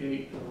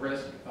mitigate the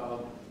risk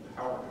of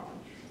power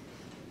outage?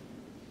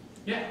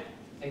 Yeah.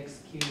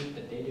 Execute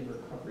a data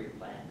recovery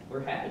plan,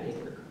 or have a data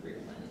recovery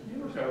plan.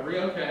 Data recovery,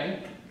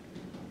 okay.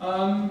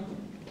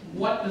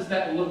 What does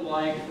that look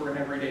like for an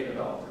everyday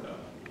developer, though?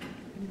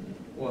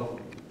 Well,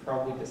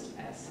 probably just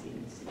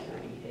asking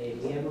security, hey,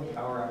 we have a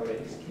power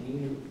outage, can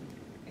you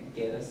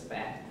get us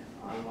back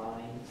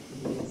online,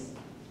 please?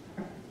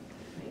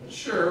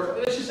 Sure.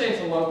 Let's just say it's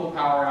a local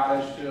power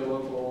outage to a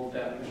local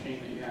dev machine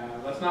that you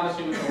have. Let's not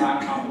assume it's a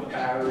laptop with a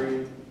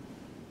battery.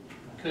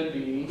 Could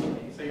be.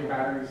 Say your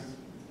battery's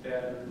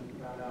dead or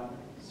not out.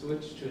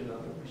 Switch to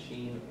another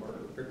machine or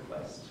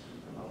request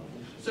another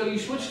machine. So you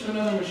switch to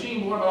another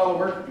machine, but what about all the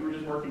work you were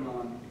just working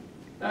on?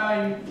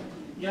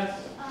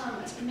 Yes?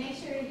 Make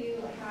sure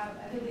you have,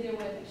 a good leader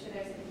would make sure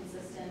there's a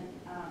consistent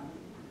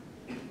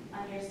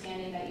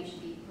understanding that you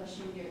should be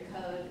pushing your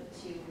code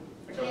to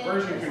Like a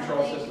version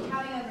control something, system.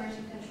 having a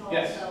version control,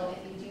 Yes. so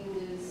if you do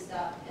lose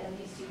stuff, at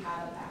least you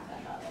have a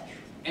backup of it.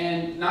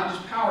 And not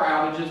just power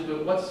outages,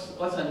 but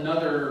what's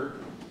another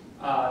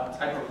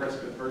type of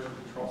risk that version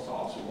control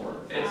solves for?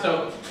 And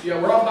so,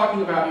 we're all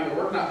talking about either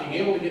work not being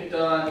able to get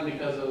done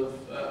because of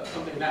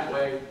something that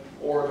way,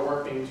 or the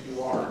work being too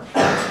large.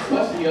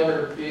 What's the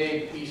other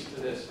big piece to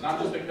this? Not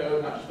just the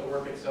code, not just the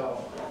work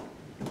itself.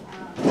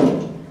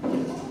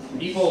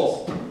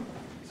 People.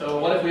 So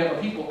what if we have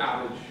a people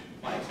outage,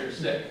 like they're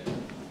sick? And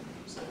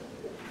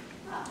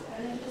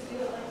then just do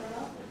it like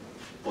remote.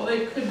 Well,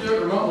 they could do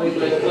it remotely,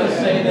 but let's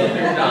say that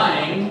they're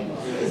dying,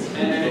 and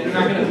they're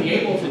not going to be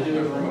able to do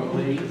it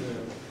remotely,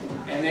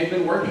 and they've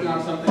been working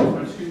on something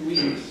for 2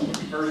 weeks.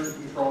 Version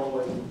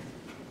control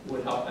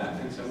would help that,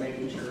 and so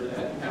making sure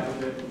that you have a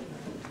good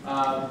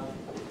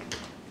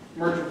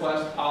merge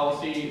request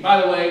policy. By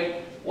the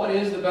way, what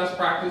is the best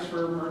practice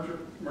for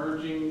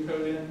merging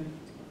code in?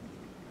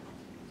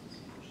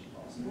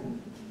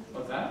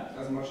 What's that?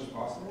 As much as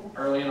possible.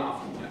 Early and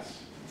often,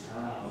 yes.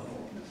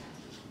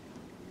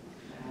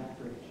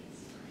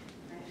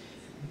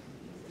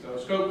 So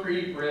scope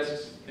creep,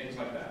 risks, things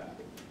like that.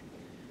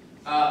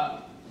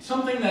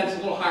 Something that's a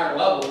little higher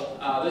level,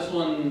 this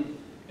one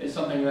is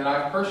something that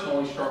I've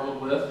personally struggled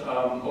with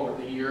over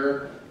the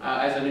year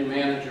as a new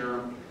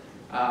manager.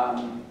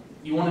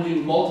 You want to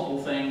do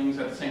multiple things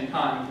at the same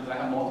time because I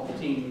have multiple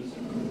teams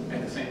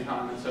at the same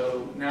time. And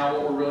so now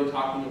what we're really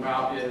talking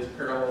about is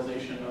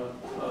parallelization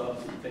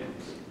of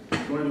things.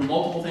 You want to do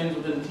multiple things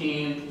within the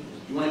team.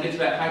 You want to get to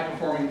that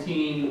high-performing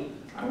team.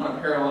 I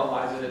want to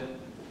parallelize it.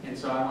 And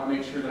so I want to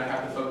make sure that I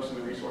have the folks and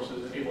the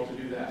resources able to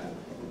do that.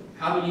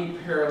 How do you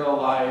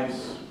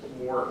parallelize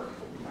work?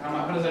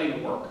 How does that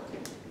even work?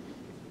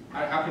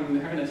 How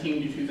can a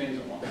team do two things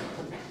at once?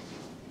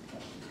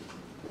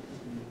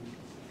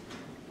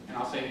 And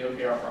I'll say the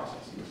OKR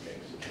process in this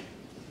case.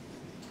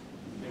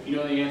 If you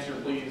know the answer,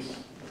 please.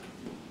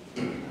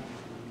 You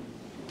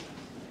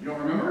don't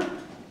remember?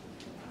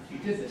 You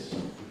did this.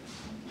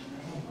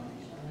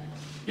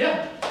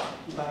 Yeah?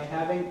 By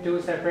having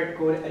two separate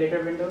code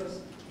editor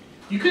windows?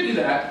 You could do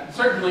that.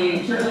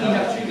 Certainly you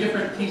have two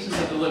different pieces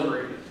of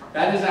delivery.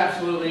 That is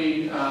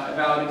absolutely a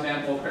valid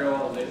example of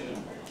parallelization.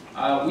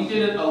 We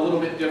did it a little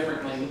bit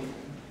differently.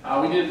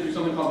 We did it through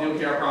something called the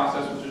OKR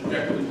process, which is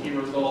objectives and key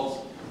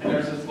results. And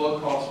there's this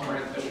book called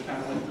Sprint that we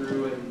kind of went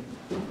through,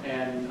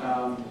 and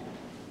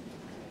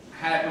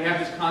we have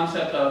this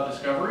concept of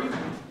discovery.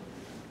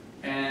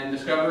 And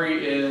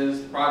discovery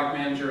is the product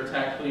manager, a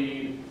tech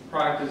lead,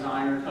 product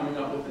designer coming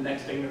up with the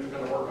next thing that they're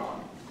going to work on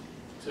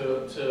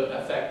to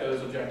affect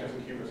those objectives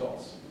and key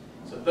results.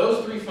 So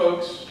those 3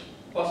 folks,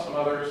 plus some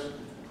others,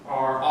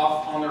 are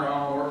off on their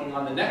own working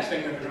on the next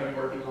thing that they're going to be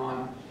working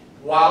on,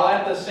 while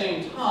at the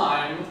same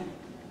time,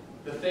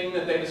 the thing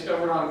that they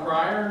discovered on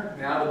prior,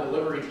 now the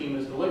delivery team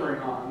is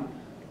delivering on,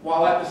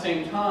 while at the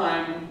same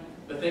time,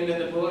 the thing that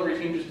the delivery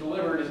team just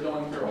delivered is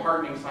going through a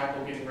hardening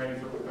cycle, getting ready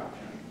for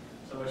production.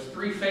 So there's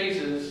 3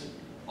 phases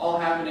all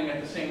happening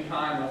at the same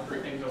time of 3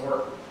 things of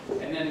work.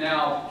 And then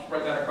now,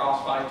 spread that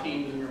across 5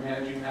 teams and you're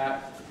managing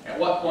that. At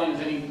what point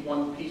is any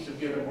one piece of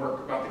given work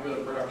about to go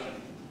to production?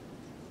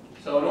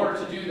 So in order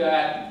to do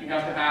that, you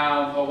have to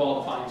have a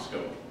well-defined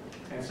scope.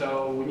 And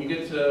so when you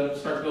get to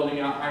start building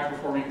out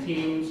high-performing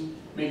teams,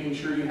 making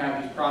sure you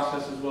have these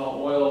processes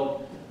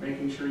well-oiled,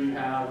 making sure you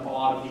have a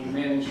lot of the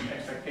managed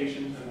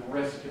expectations and the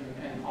risk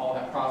and all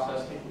that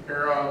process taken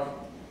care of.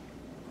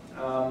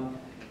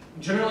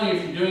 Generally,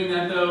 if you're doing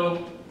that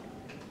though,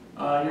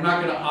 you're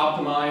not going to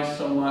optimize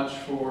so much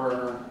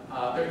for,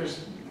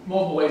 there's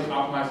multiple ways to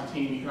optimize a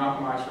team. You can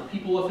optimize for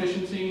people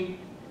efficiency,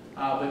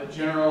 but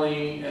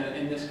generally,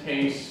 in this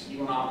case, you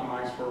want to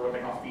optimize for what they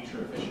call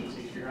feature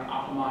efficiency. So you're going to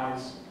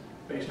optimize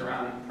based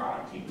around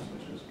product teams,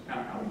 which is kind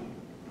of how we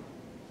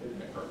did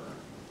it at Kroger.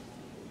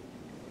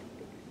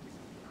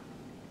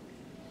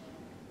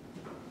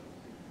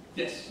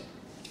 Yes?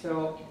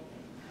 So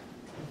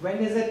when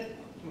is it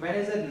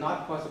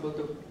not possible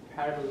to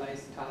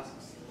parallelize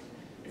tasks?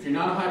 If you're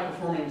not a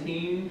high-performing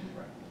team,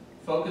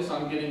 focus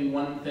on getting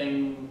one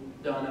thing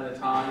done at a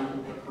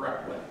time the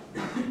correct way.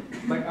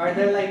 But are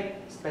there like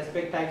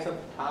specific types of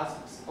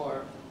tasks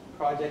or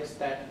projects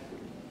that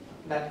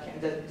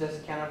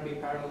just cannot be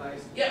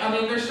parallelized? Yeah, I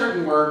mean, there's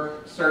certain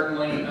work,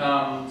 certainly.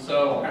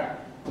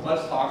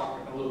 Let's talk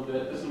a little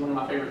bit. This is one of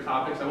my favorite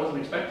topics. I wasn't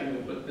expecting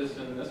to put this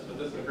in this, but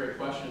this is a great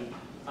question.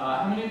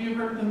 How many of you have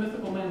heard of the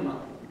mythical man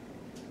month?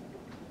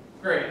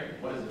 Great.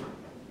 What is it?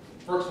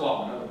 Brooks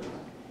Law, in other words.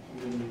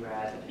 When you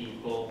add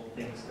people,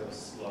 things go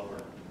slower.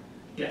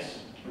 Yes.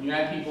 When you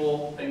add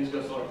people, things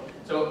go slower.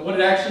 So what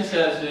it actually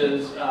says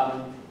is,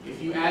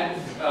 if you add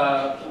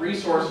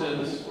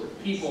resources,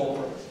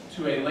 people,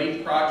 to a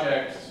late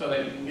project so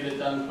that you can get it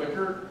done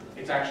quicker,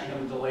 it's actually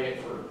going to delay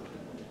it further.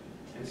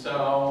 And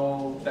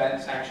so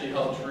that's actually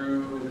held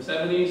true in the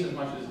 70s as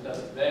much as it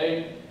does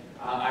today.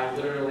 I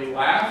literally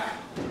laugh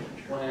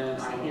when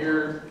I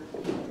hear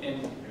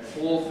in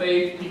full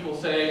faith people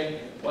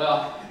say,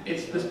 well,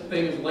 this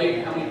thing is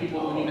late, how many people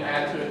do we need to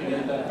add to it to get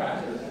it done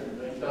faster?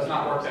 It does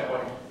not work that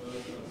way.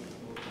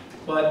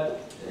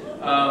 But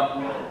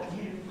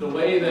the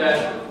way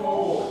that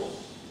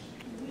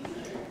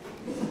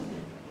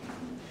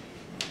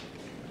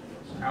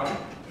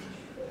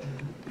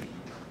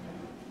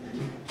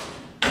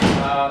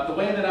the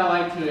way that I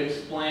like to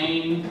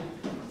explain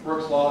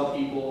Brooks Law to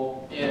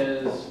people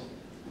is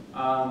a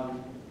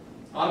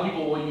lot of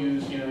people will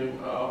use,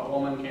 a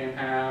woman can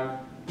have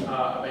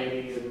a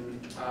baby,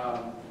 and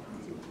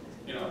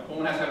a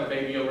woman has to have a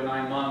baby over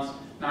 9 months.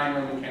 9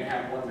 women can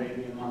have 1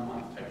 baby in 1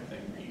 month, type of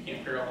thing. You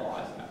can't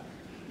parallelize that.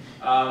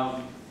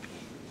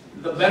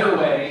 The better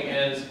way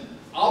is,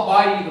 I'll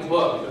buy you the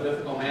book, The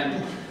Mythical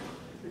Man.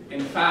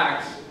 In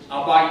fact,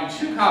 I'll buy you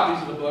 2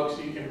 copies of the book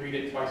so you can read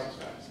it twice as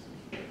fast.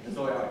 That's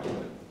the way I like to do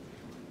it.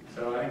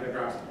 So I think that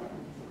drives the point.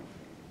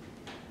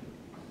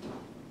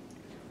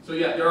 So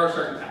yeah, there are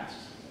certain tasks.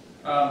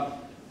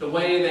 The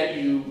way that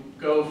you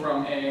go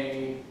from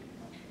a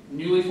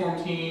newly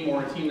formed team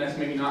or a team that's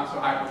maybe not so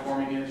high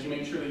performing is you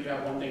make sure that you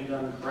have one thing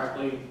done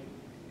correctly,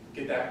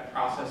 get that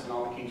process and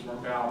all the kinks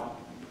worked out,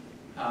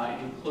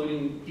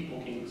 including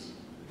people kinks,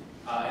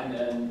 and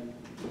then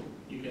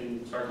you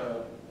can start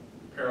to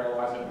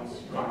parallelize it once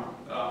you find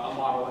a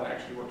model that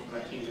actually works for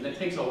that team. And it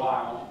takes a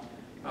while,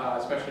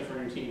 especially for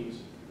new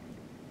teams.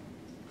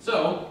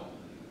 So,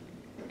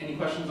 any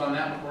questions on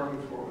that before I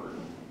move forward?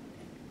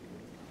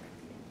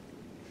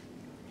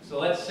 So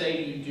let's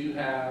say you do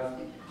have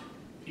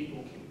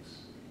people kinks.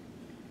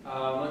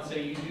 Let's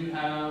say you do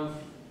have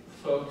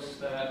folks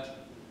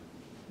that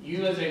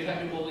you as a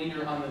technical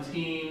leader on the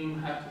team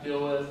have to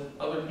deal with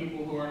other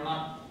people who are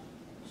not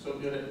so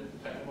good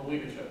at technical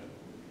leadership.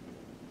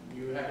 Do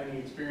you have any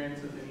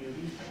experience with any of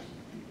these types of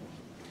people?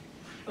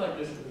 I feel like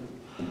this is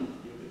a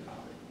good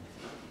topic.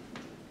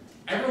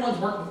 Everyone's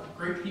worked with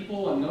great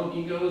people and no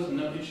egos and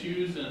no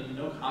issues and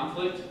no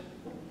conflict.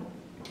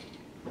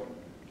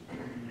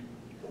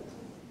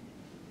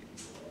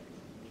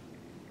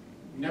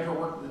 Never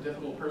worked with a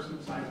difficult person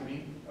besides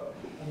me.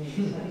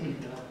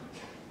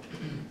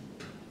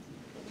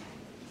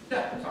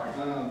 Yeah, I'm sorry.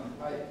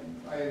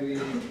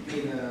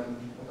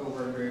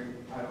 Over a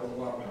great title, a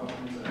lot of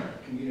problems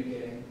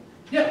communicating.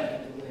 Yeah.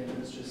 Effectively, and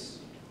it's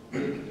just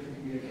different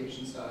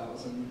communication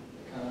styles, and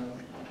it kind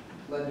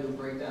of led to a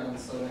breakdown and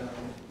slowdown.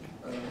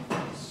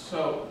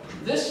 So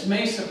this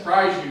may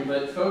surprise you,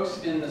 but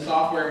folks in the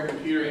software and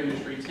computer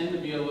industry tend to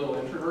be a little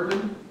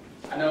introverted.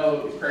 I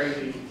know it's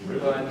crazy,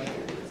 but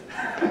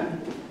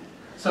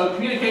so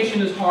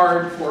communication is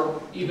hard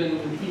for even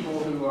people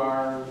who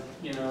are,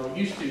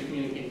 used to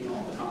communicating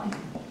all the time,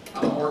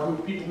 or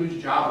people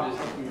whose job it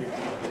is to communicate.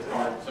 It's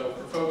hard. So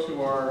for folks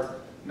who are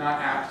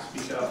not apt to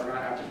speak up or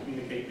not apt to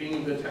communicate.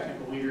 Being a good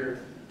technical leader,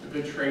 a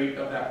good trait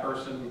of that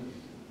person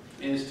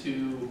is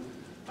to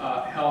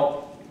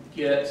help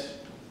get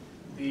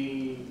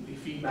the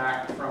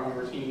feedback from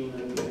your team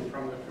and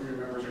from your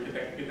members, or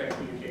get that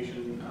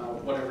communication,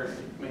 whatever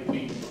it may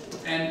be.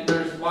 And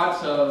there's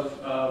lots of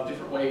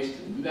different ways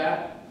to do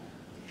that,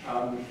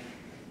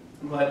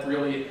 but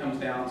really it comes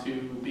down to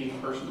being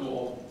a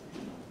personal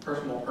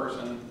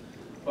person.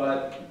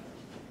 But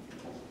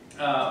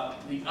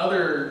the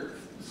other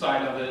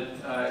side of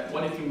it,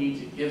 what if you need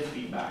to give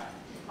feedback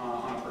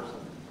on a person?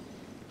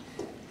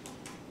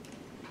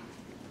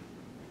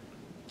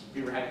 Have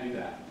you ever had to do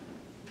that?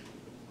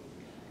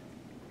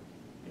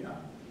 Yeah.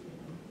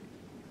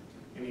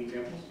 Any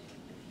examples?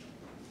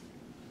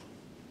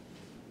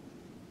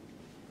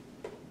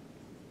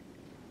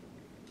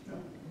 No?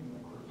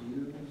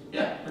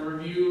 Yeah, a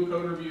review,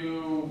 code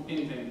review,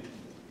 anything.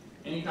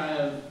 Any kind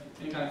of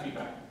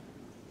feedback.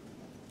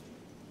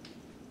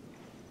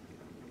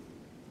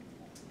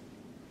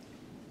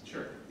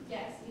 Sure.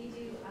 Yes, we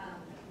do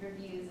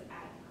reviews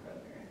at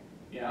Kroger.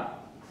 Yeah.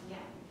 Yeah.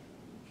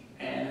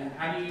 And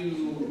how do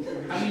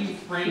you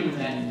frame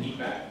that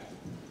feedback?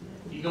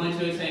 You go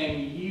into it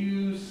saying,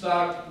 you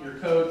suck, your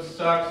code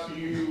sucks,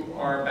 you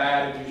are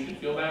bad, and you should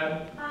feel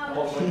bad? The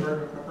whole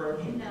Zoidberg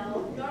approach?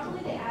 No,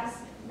 normally they ask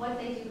what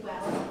they do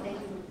well and what they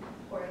do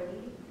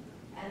poorly.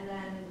 And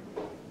then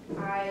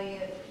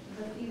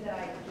the few that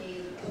I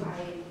gave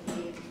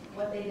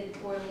what they did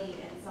poorly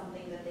and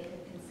something that they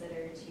could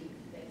consider to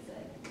fix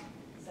it.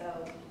 So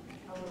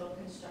a little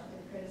constructive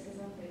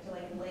criticism to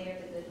like layer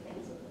the good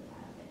things with the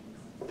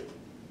bad things.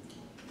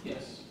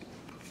 Yes.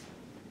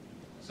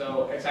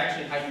 So it's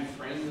actually how you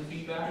frame the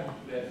feedback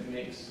that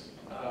makes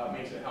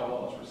it how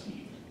well it's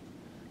received.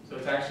 So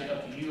it's actually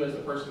up to you as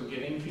the person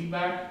giving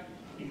feedback.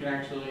 You can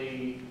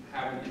actually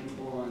have an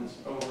influence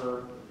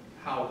over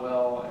how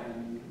well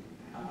and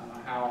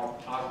how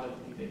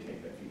positively they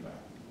take that feedback.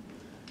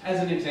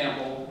 As an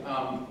example,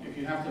 if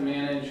you have to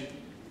manage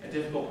a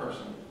difficult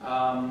person,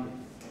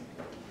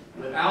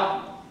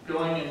 without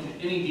going into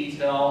any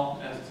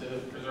detail as to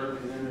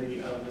preserve the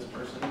identity of this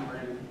person,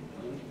 Brandon,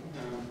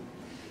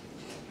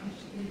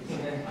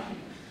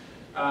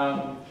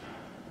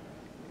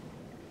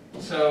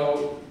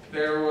 so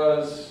there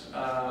was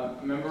a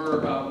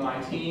member of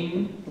my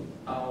team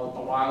a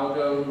while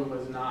ago who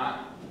was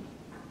not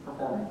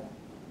performing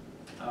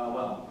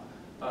well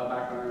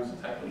back when I was a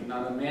tech lead.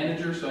 Not a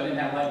manager, so I didn't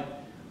have like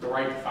the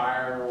right to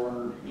fire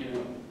or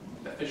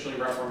officially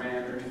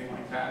reprimand or anything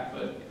like that.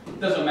 But it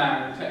doesn't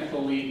matter.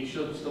 Technical lead, you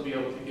should still be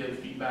able to give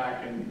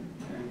feedback and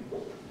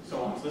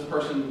so on. So this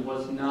person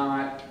was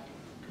not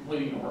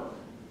completing the work.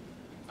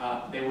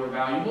 They were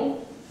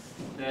valuable.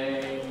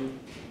 They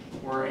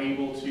were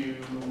able to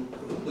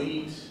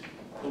complete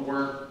the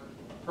work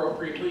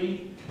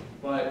appropriately,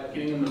 but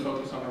getting them to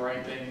focus on the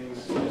right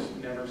things just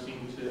never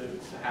seemed to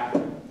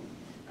happen.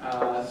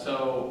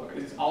 So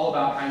it's all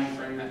about how you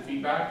frame that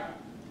feedback.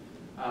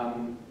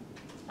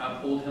 I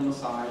pulled him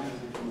aside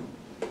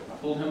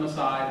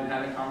and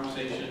had a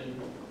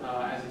conversation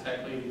as a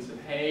tech lead and said,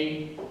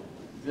 hey,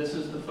 this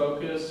is the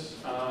focus.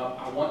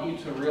 I want you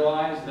to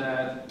realize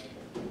that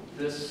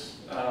this,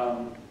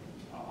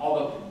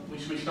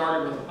 we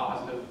started with a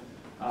positive.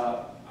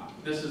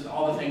 This is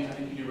all the things I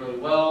think you do really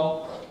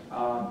well.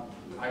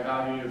 I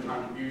value your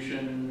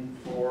contribution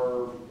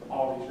for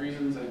all these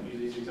reasons. I use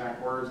these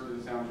exact words because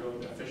it sounds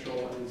really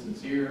official and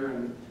sincere,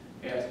 and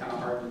yeah, it's kind of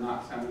hard to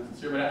not sound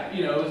sincere. But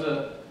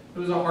it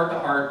was a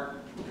heart-to-heart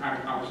kind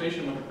of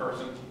conversation with the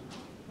person.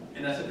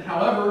 And I said,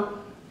 however,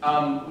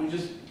 we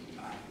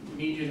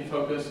need you to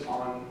focus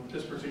on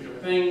this particular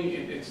thing.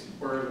 It's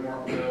where more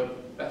of the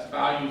best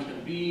value is going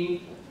to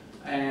be.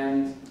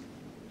 And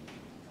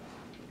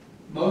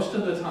most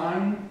of the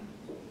time,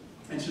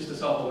 it's just a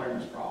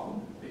self-awareness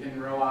problem. They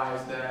didn't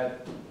realize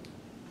that,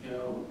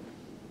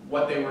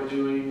 what they were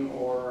doing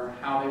or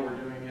how they were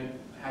doing it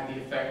had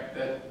the effect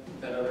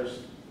that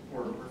others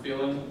were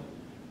feeling.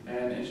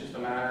 And it's just a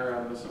matter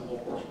of a simple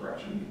course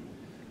correction.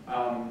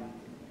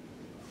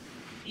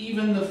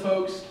 Even the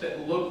folks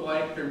that look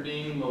like they're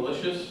being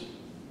malicious,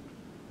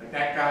 like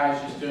that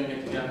guy's just doing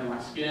it to get under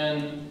my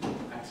skin,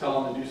 I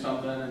tell him to do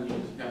something and he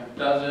just never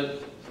does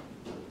it,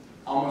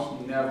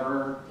 almost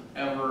never,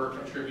 ever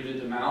attributed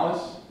to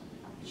malice.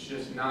 It's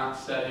just not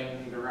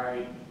setting the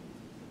right,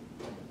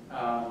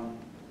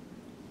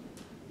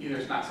 either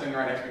it's not setting the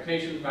right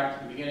expectations back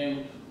to the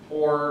beginning,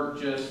 or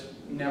just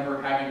never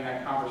having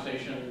that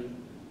conversation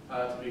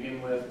to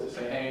begin with to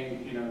say, hey,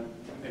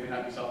 they may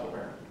not be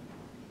self-aware.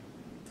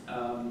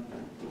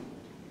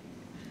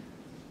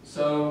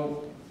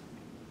 So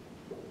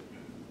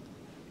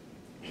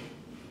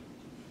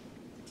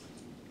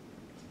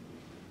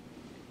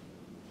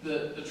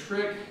the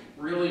trick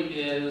really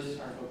is,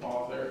 sorry for the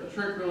pause there, the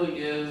trick really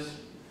is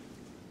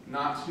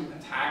not to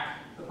attack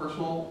the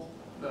personal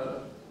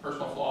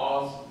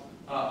flaws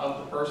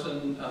of the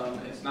person.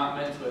 It's not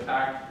meant to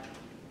attack,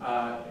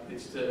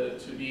 it's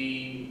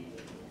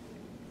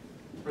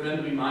for them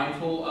to be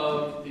mindful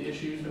of the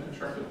issues of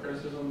constructive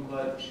criticism,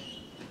 but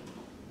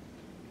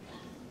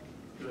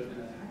it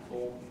in a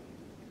tactful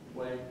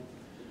way.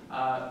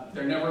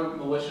 They're never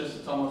malicious.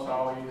 It's almost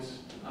always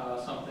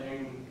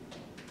something,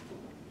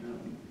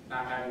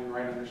 not having the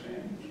right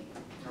understanding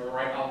or the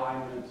right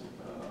alignment is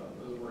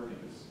a word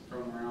that gets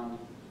thrown around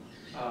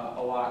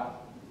a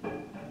lot.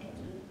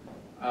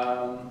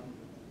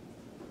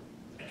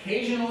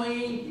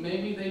 Occasionally,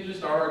 maybe they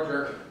just are a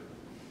jerk.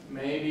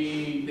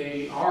 Maybe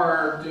they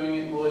are doing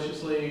it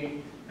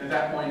maliciously. At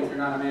that point, if you're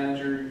not a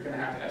manager, you're going to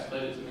have to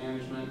escalate it to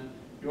management.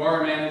 If you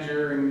are a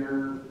manager and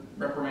you're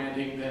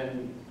reprimanding,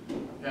 then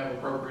you have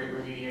appropriate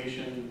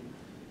remediation.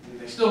 And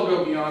they still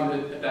go beyond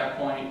it at that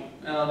point.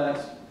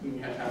 That's when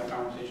you have to have a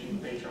conversation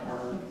with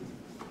HR.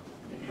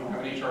 If you don't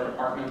have an HR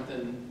department,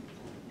 then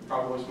you're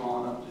probably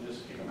small enough to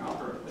just kick them out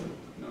directly,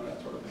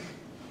 that sort of thing.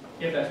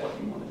 If that's what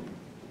you want to do.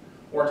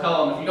 Or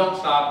tell them, if you don't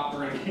stop,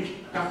 we're going to kick you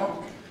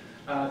out,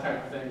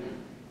 type of thing.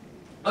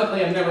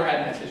 Luckily, I've never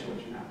had that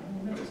situation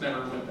happen. It's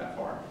never went that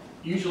far.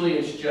 Usually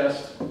it's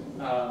just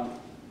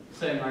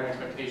setting right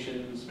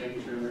expectations,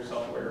 making sure they're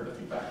self-aware of the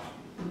feedback.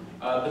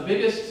 The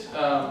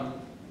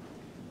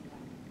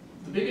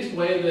biggest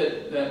way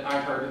that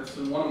I've heard, it's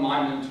one of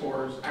my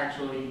mentors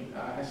actually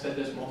has said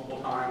this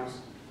multiple times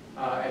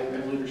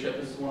in leadership.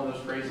 This is one of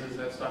those phrases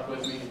that stuck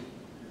with me.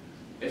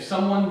 If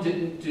someone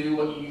didn't do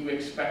what you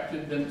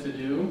expected them to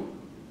do,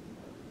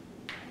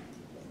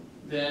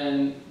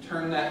 then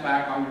turn that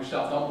back on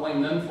yourself. Don't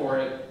blame them for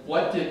it.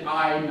 What did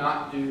I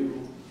not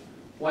do?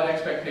 What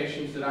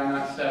expectations did I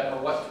not set?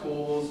 Or what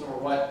tools or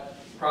what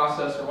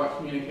process or what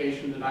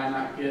communication did I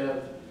not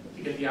give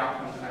to get the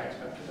outcome that I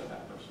expected of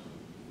that person?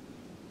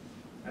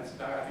 That's,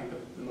 I think,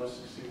 the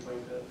most succinct way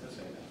to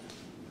say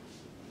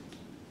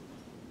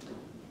that.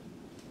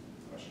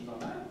 Questions on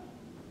that?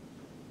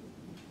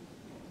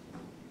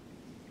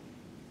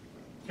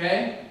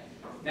 Okay,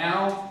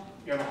 now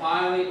you have a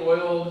highly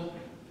oiled,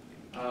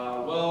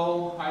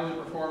 highly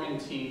performing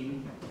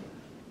team.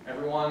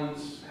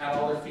 Everyone's had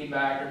all their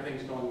feedback,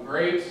 everything's going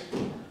great.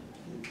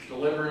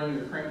 Delivering,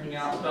 you're cranking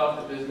out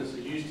stuff, the business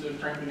is used to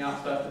cranking out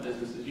stuff, the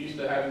business is used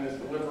to having this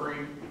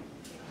delivery.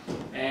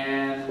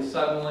 And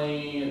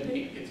suddenly a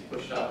date gets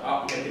pushed up.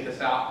 Oh, we gotta get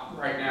this out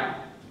right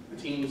now. The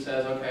team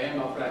says, okay, I'm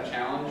up for that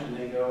challenge, and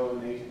they go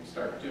and they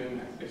start doing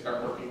that. They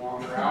start working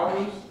longer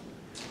hours,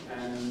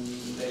 and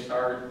they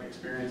start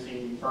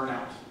experiencing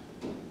burnout.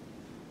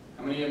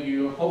 How many of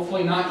you,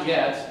 hopefully not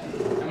yet,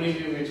 how many of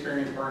you have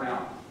experienced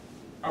burnout?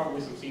 Probably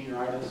some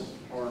senioritis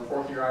or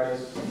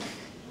fourth-yearitis.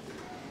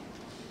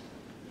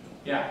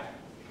 Yeah.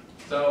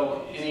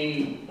 So,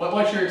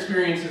 what's your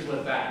experiences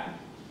with that?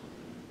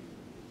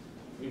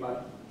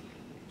 Anybody?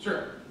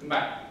 Sure, come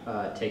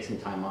back. Take some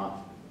time off.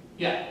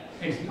 Yeah,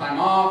 take some time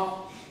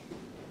off.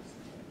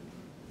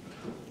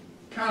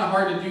 Kind of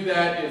hard to do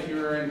that if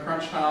you're in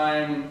crunch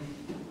time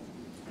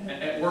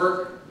at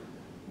work.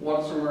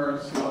 What are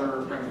some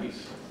other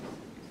remedies?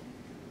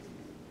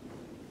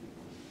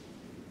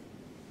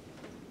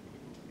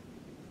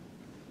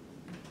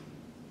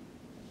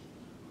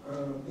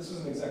 This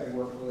isn't exactly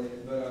work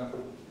related, but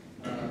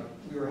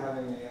we were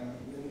having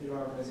in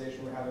our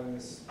organization, we're having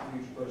this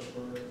huge push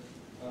for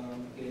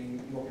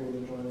getting more people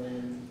to join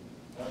in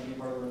and be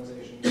part of the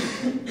organization,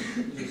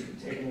 and just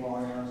taking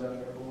long hours out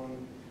of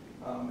everyone.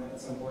 And at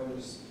some point, it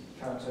just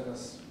kind of took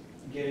us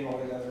getting all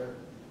together,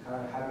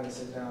 kind of having to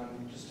sit down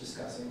and just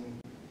discussing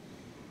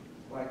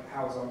like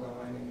how it's all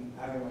going, and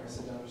having like a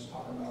sit down and just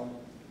talking about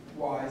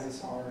why is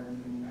this hard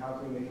and how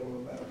can we make it a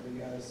little better for you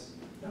guys.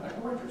 Yeah, like a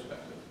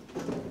retrospective.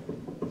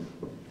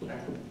 Okay.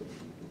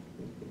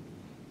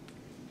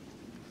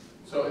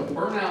 So if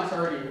burnout's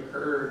already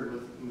occurred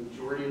with the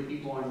majority of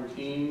people on your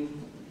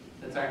team,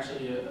 that's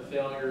actually a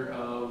failure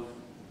of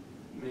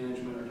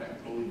management or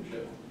technical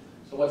leadership.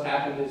 So what's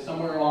happened is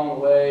somewhere along the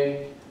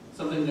way,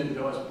 something didn't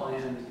go as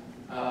planned.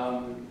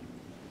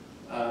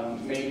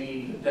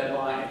 Maybe the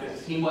deadline, if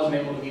the team wasn't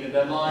able to meet a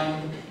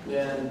deadline,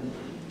 then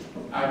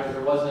either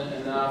there wasn't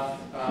enough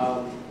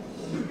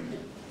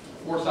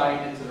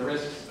foresight into the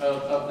risks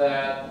of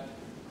that.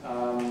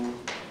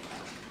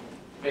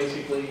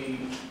 Basically,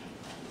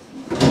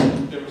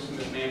 there was some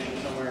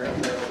mismanagement somewhere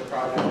in the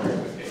project or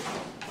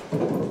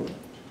expectations.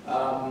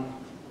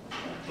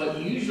 But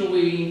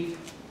usually,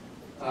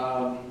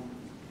 the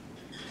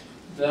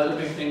other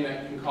big thing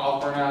that can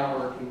cause burnout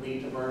or can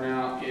lead to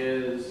burnout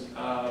is,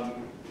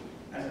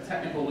 as a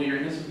technical leader,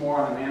 and this is more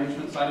on the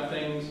management side of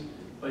things,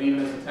 but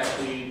even as a tech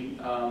lead,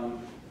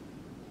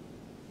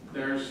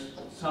 there's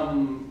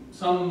some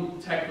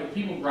tech,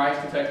 people rise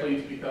to tech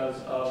leads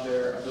because of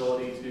their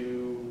ability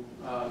to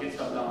get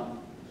stuff done.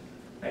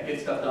 That get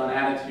stuff done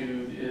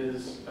attitude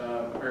is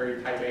a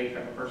very type A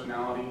type of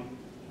personality,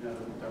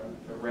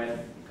 the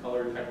red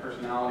colored type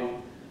personality.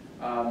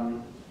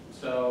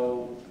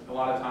 So a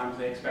lot of times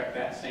they expect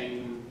that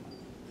same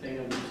thing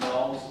of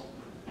themselves,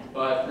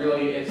 but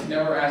really it's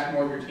never ask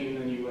more of your team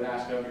than you would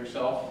ask of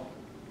yourself.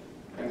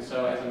 And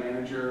so as a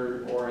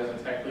manager or as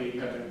a tech lead,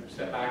 you have to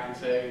step back and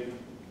say,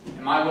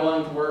 am I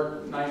willing to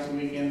work nights and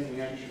weekends? And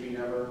the answer should be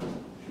never.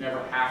 You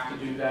never have to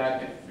do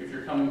that. If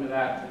you're coming to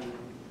that, then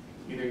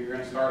either you're going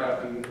to start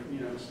up and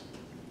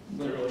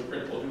literally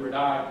critical, do or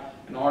die.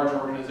 In a large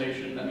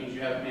organization, that means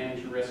you have to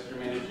manage your risks or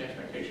manage your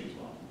expectations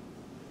well.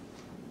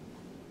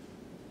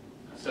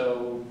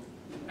 So,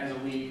 as a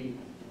lead,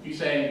 if you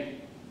say,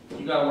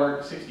 you got to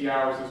work 60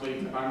 hours this week,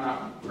 and if I'm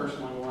not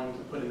personally willing to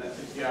put in that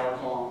 60 hours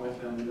along with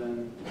them,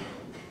 then,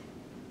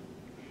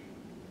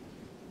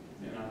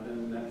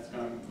 then that's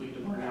going to lead to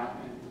burnout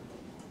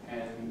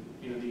and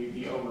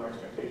the over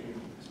expectation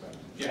aspect.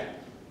 Yeah.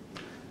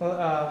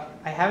 Well,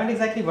 I haven't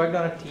exactly worked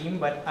on a team,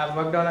 but I've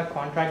worked on a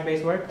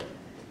contract-based work,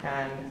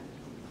 and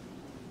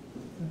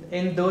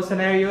in those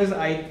scenarios,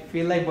 I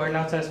feel like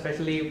burnouts are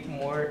especially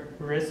more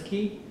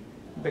risky,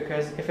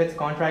 because if it's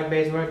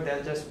contract-based work,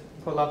 they'll just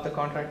pull off the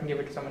contract and give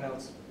it to someone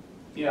else.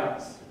 Yeah,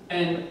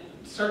 and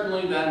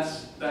certainly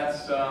there's a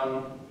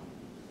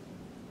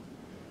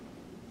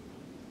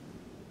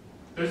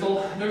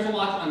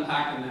lot to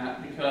unpack in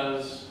that,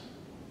 because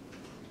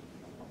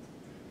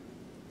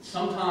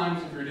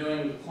sometimes if you're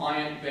doing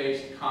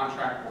client-based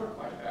contract work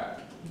like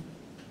that,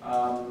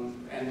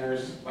 and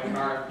there's like an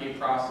RFP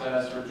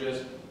process, or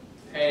just,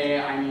 hey,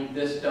 I need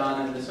this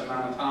done in this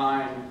amount of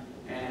time,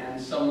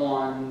 and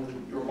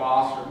someone, your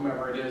boss or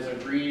whomever it is,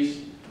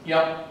 agrees,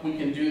 yep, we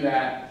can do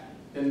that,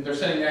 then they're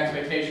setting the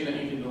expectation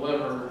that you can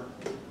deliver,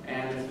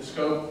 and if the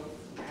scope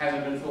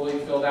hasn't been fully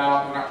filled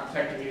out, they're not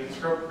protecting against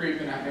scope creep,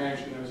 they're not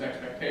managing those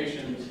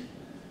expectations,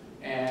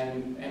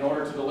 and in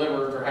order to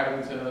deliver, they're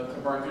having to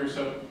burn through.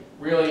 So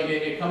really,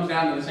 it comes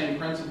down to the same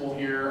principle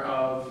here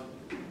of,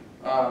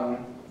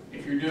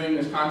 if you're doing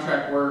this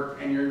contract work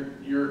and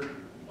you're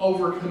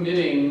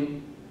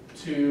over-committing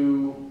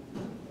to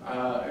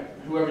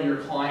whoever your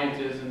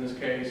client is in this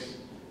case,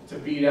 to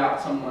beat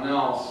out someone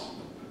else,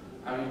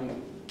 I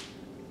mean,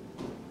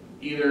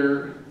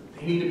 either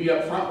they need to be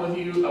upfront with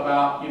you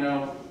about,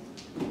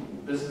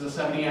 this is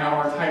a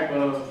 70-hour type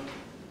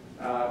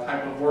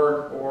of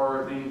work,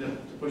 or they need to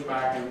push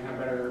back and have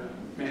better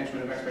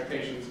management of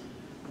expectations.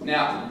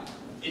 Now,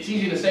 it's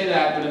easy to say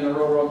that, but in the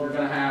real world, you're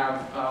going to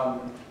have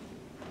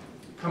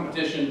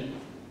competition,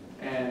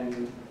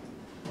 and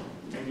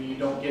maybe you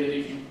don't get it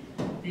if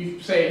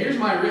you say, here's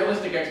my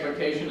realistic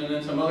expectation, and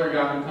then some other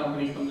government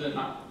company comes in,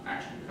 not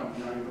actually a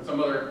company, but some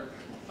other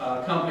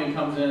company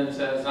comes in and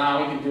says,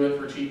 we can do it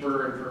for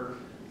cheaper and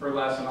for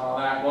less and all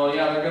that. Well,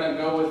 yeah, they're going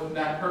to go with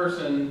that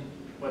person,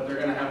 but they're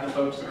going to have the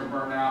folks that are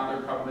burned out.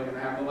 They're probably going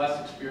to have the less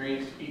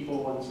experienced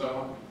people, and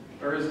so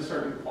there is a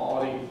certain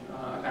quality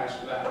attached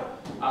to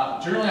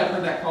that. Generally, I've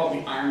heard that called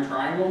the iron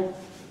triangle.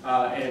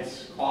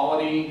 It's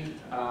quality,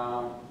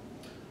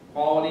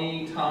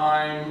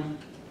 time,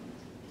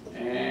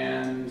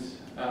 and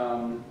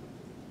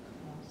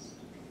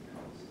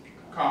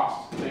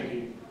cost. Thank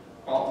you.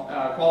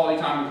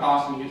 Quality, time, and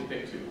cost, and you get to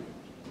pick two.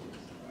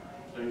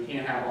 So you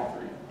can't have all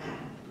three.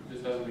 It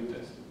just doesn't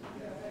exist.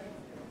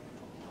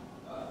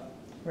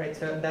 Right,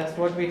 so that's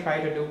what we try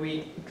to do.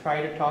 We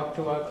try to talk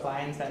to our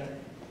clients and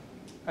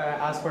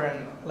ask for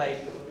an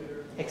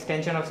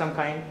extension of some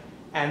kind,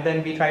 and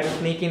then we try to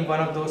sneak in one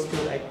of those two,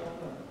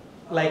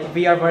 like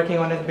we are working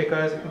on it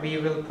because we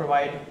will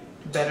provide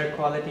better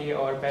quality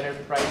or better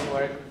price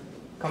work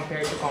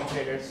compared to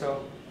competitors.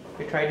 So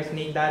we try to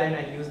sneak that in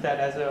and use that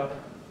as a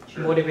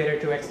motivator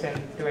to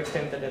extend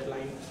the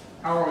deadline.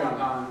 How are we on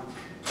time?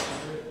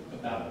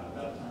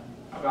 About time.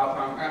 About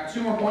time. I got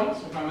 2 more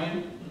points, if I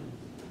may.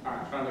 All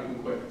right, trying to make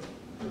them quick.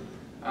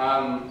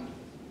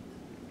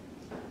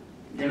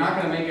 You're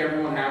not going to make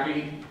everyone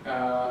happy.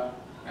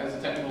 As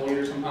a technical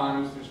leader,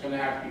 sometimes there's going to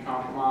have to be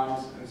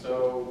compromise, and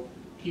so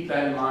keep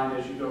that in mind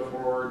as you go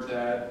forward,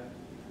 that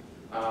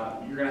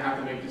you're going to have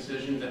to make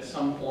decisions at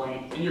some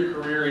point in your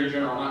career in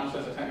general, not just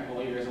as a technical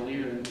leader, as a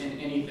leader in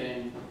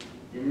anything.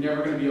 You're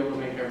never going to be able to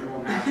make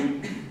everyone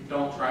happy.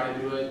 Don't try to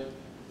do it.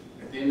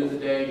 At the end of the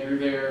day, you're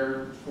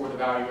there for the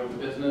value of the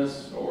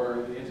business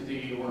or the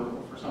entity or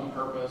for some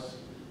purpose,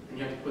 and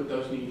you have to put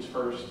those needs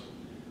first.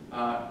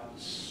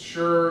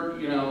 Sure,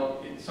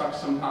 it sucks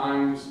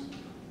sometimes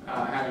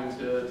having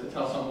to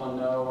tell someone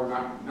no, or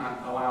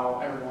not allow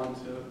everyone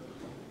to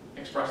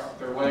express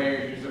their way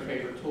or use their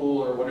favorite tool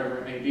or whatever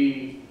it may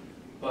be,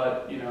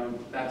 but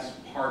that's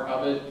part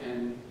of it,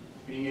 and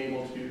being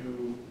able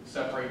to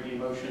separate the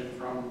emotion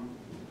from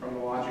the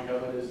logic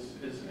of it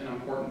is an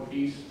important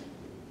piece.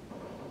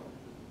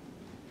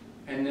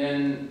 And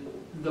then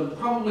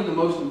probably the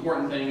most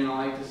important thing, and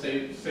I like to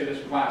say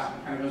this last,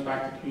 it kind of goes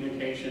back to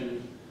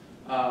communication,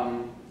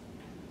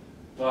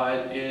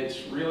 but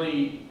it's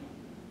really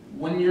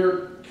when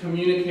you're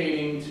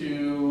communicating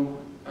to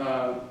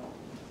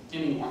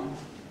anyone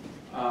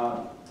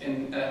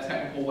in a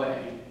technical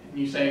way, and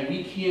you say,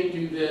 we can't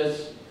do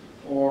this,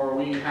 or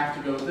we have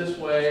to go this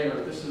way,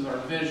 or this is our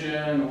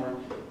vision, or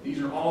these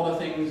are all the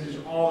things, these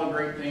are all the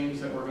great things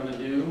that we're going to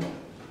do.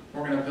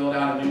 We're going to build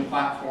out a new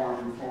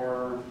platform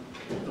for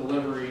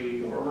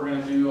delivery, or we're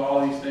going to do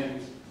all these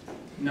things.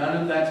 None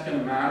of that's going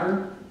to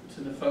matter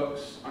to the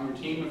folks on your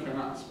team if they're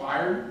not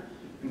inspired.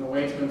 And the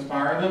way to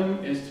inspire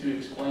them is to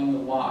explain the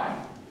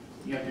why.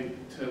 You have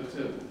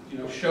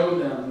to show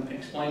them,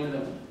 explain to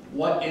them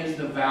what is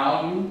the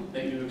value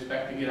that you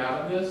expect to get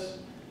out of this,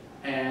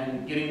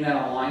 and getting that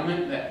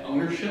alignment, that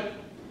ownership,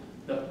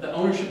 the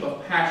ownership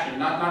of passion,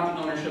 not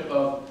the ownership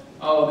of,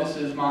 oh, this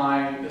is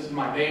my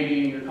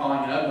baby, and you're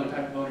calling it ugly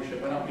type of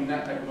ownership. I don't mean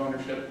that type of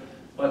ownership,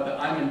 but that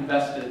I'm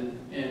invested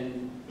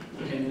in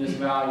this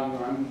value,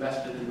 or I'm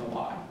invested in the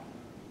why.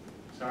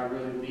 So I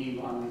really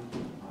leave on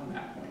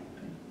that point.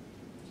 And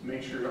to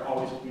make sure to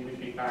always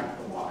communicate back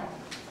the why.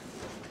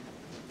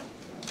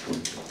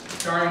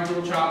 Sorry, it's a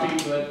little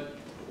choppy, but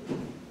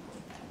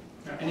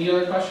any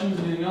other questions?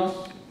 Anything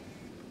else?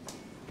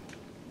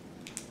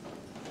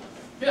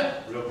 Yeah.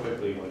 Real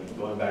quickly, when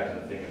going back to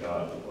the thing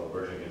about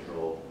version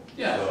control.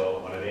 Yeah.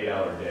 So on an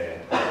 8-hour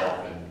day, how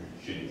often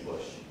should you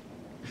push?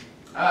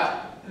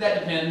 That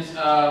depends.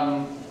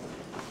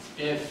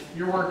 If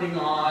you're working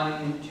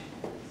on,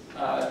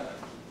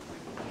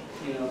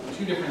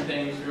 two different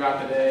things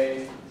throughout the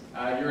day,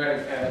 you're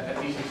at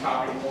a decent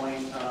stopping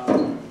point.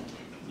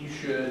 You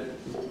should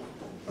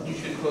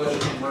push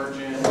and merge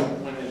in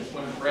when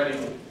it's ready.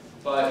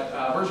 But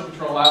version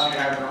control allows you to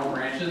have your own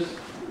branches.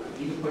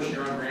 You can push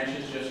your own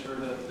branches just for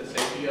the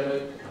safety of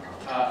it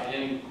at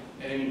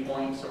any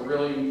point. So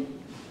really,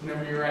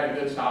 whenever you're at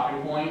a good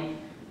stopping point,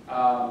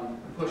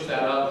 push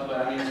that up.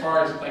 But I mean, as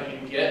far as like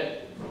in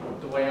Git,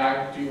 the way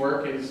I do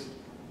work is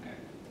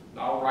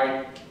I'll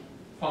write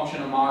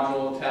function, a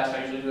module, a test.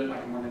 I usually do it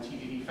like more in a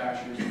TDD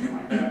fashion or something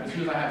like that. As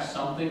soon as I have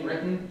something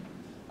written,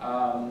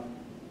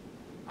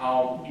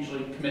 I'll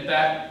usually commit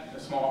that, a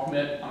small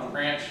commit on a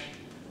branch,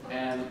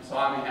 and so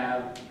I may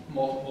have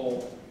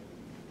multiple,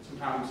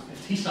 sometimes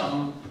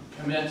 50-something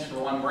commits for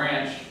one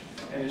branch,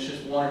 and it's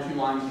just 1 or 2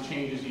 lines of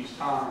changes each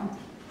time.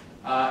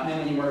 And then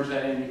when you merge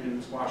that in, you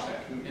can squash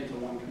that into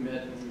one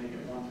commit and make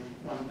it one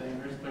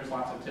thing. There's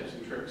lots of tips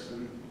and tricks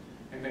and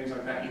things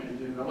like that you can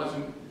do. I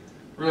wasn't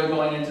really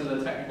going into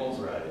the technicals,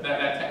 Right.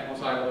 that technical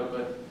side of it,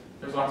 but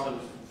there's lots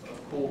of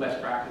cool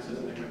best practices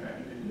and things like that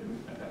you can do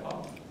at that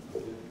level.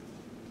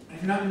 And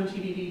if you're not doing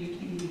TDD, do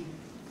TDD.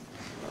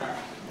 All right.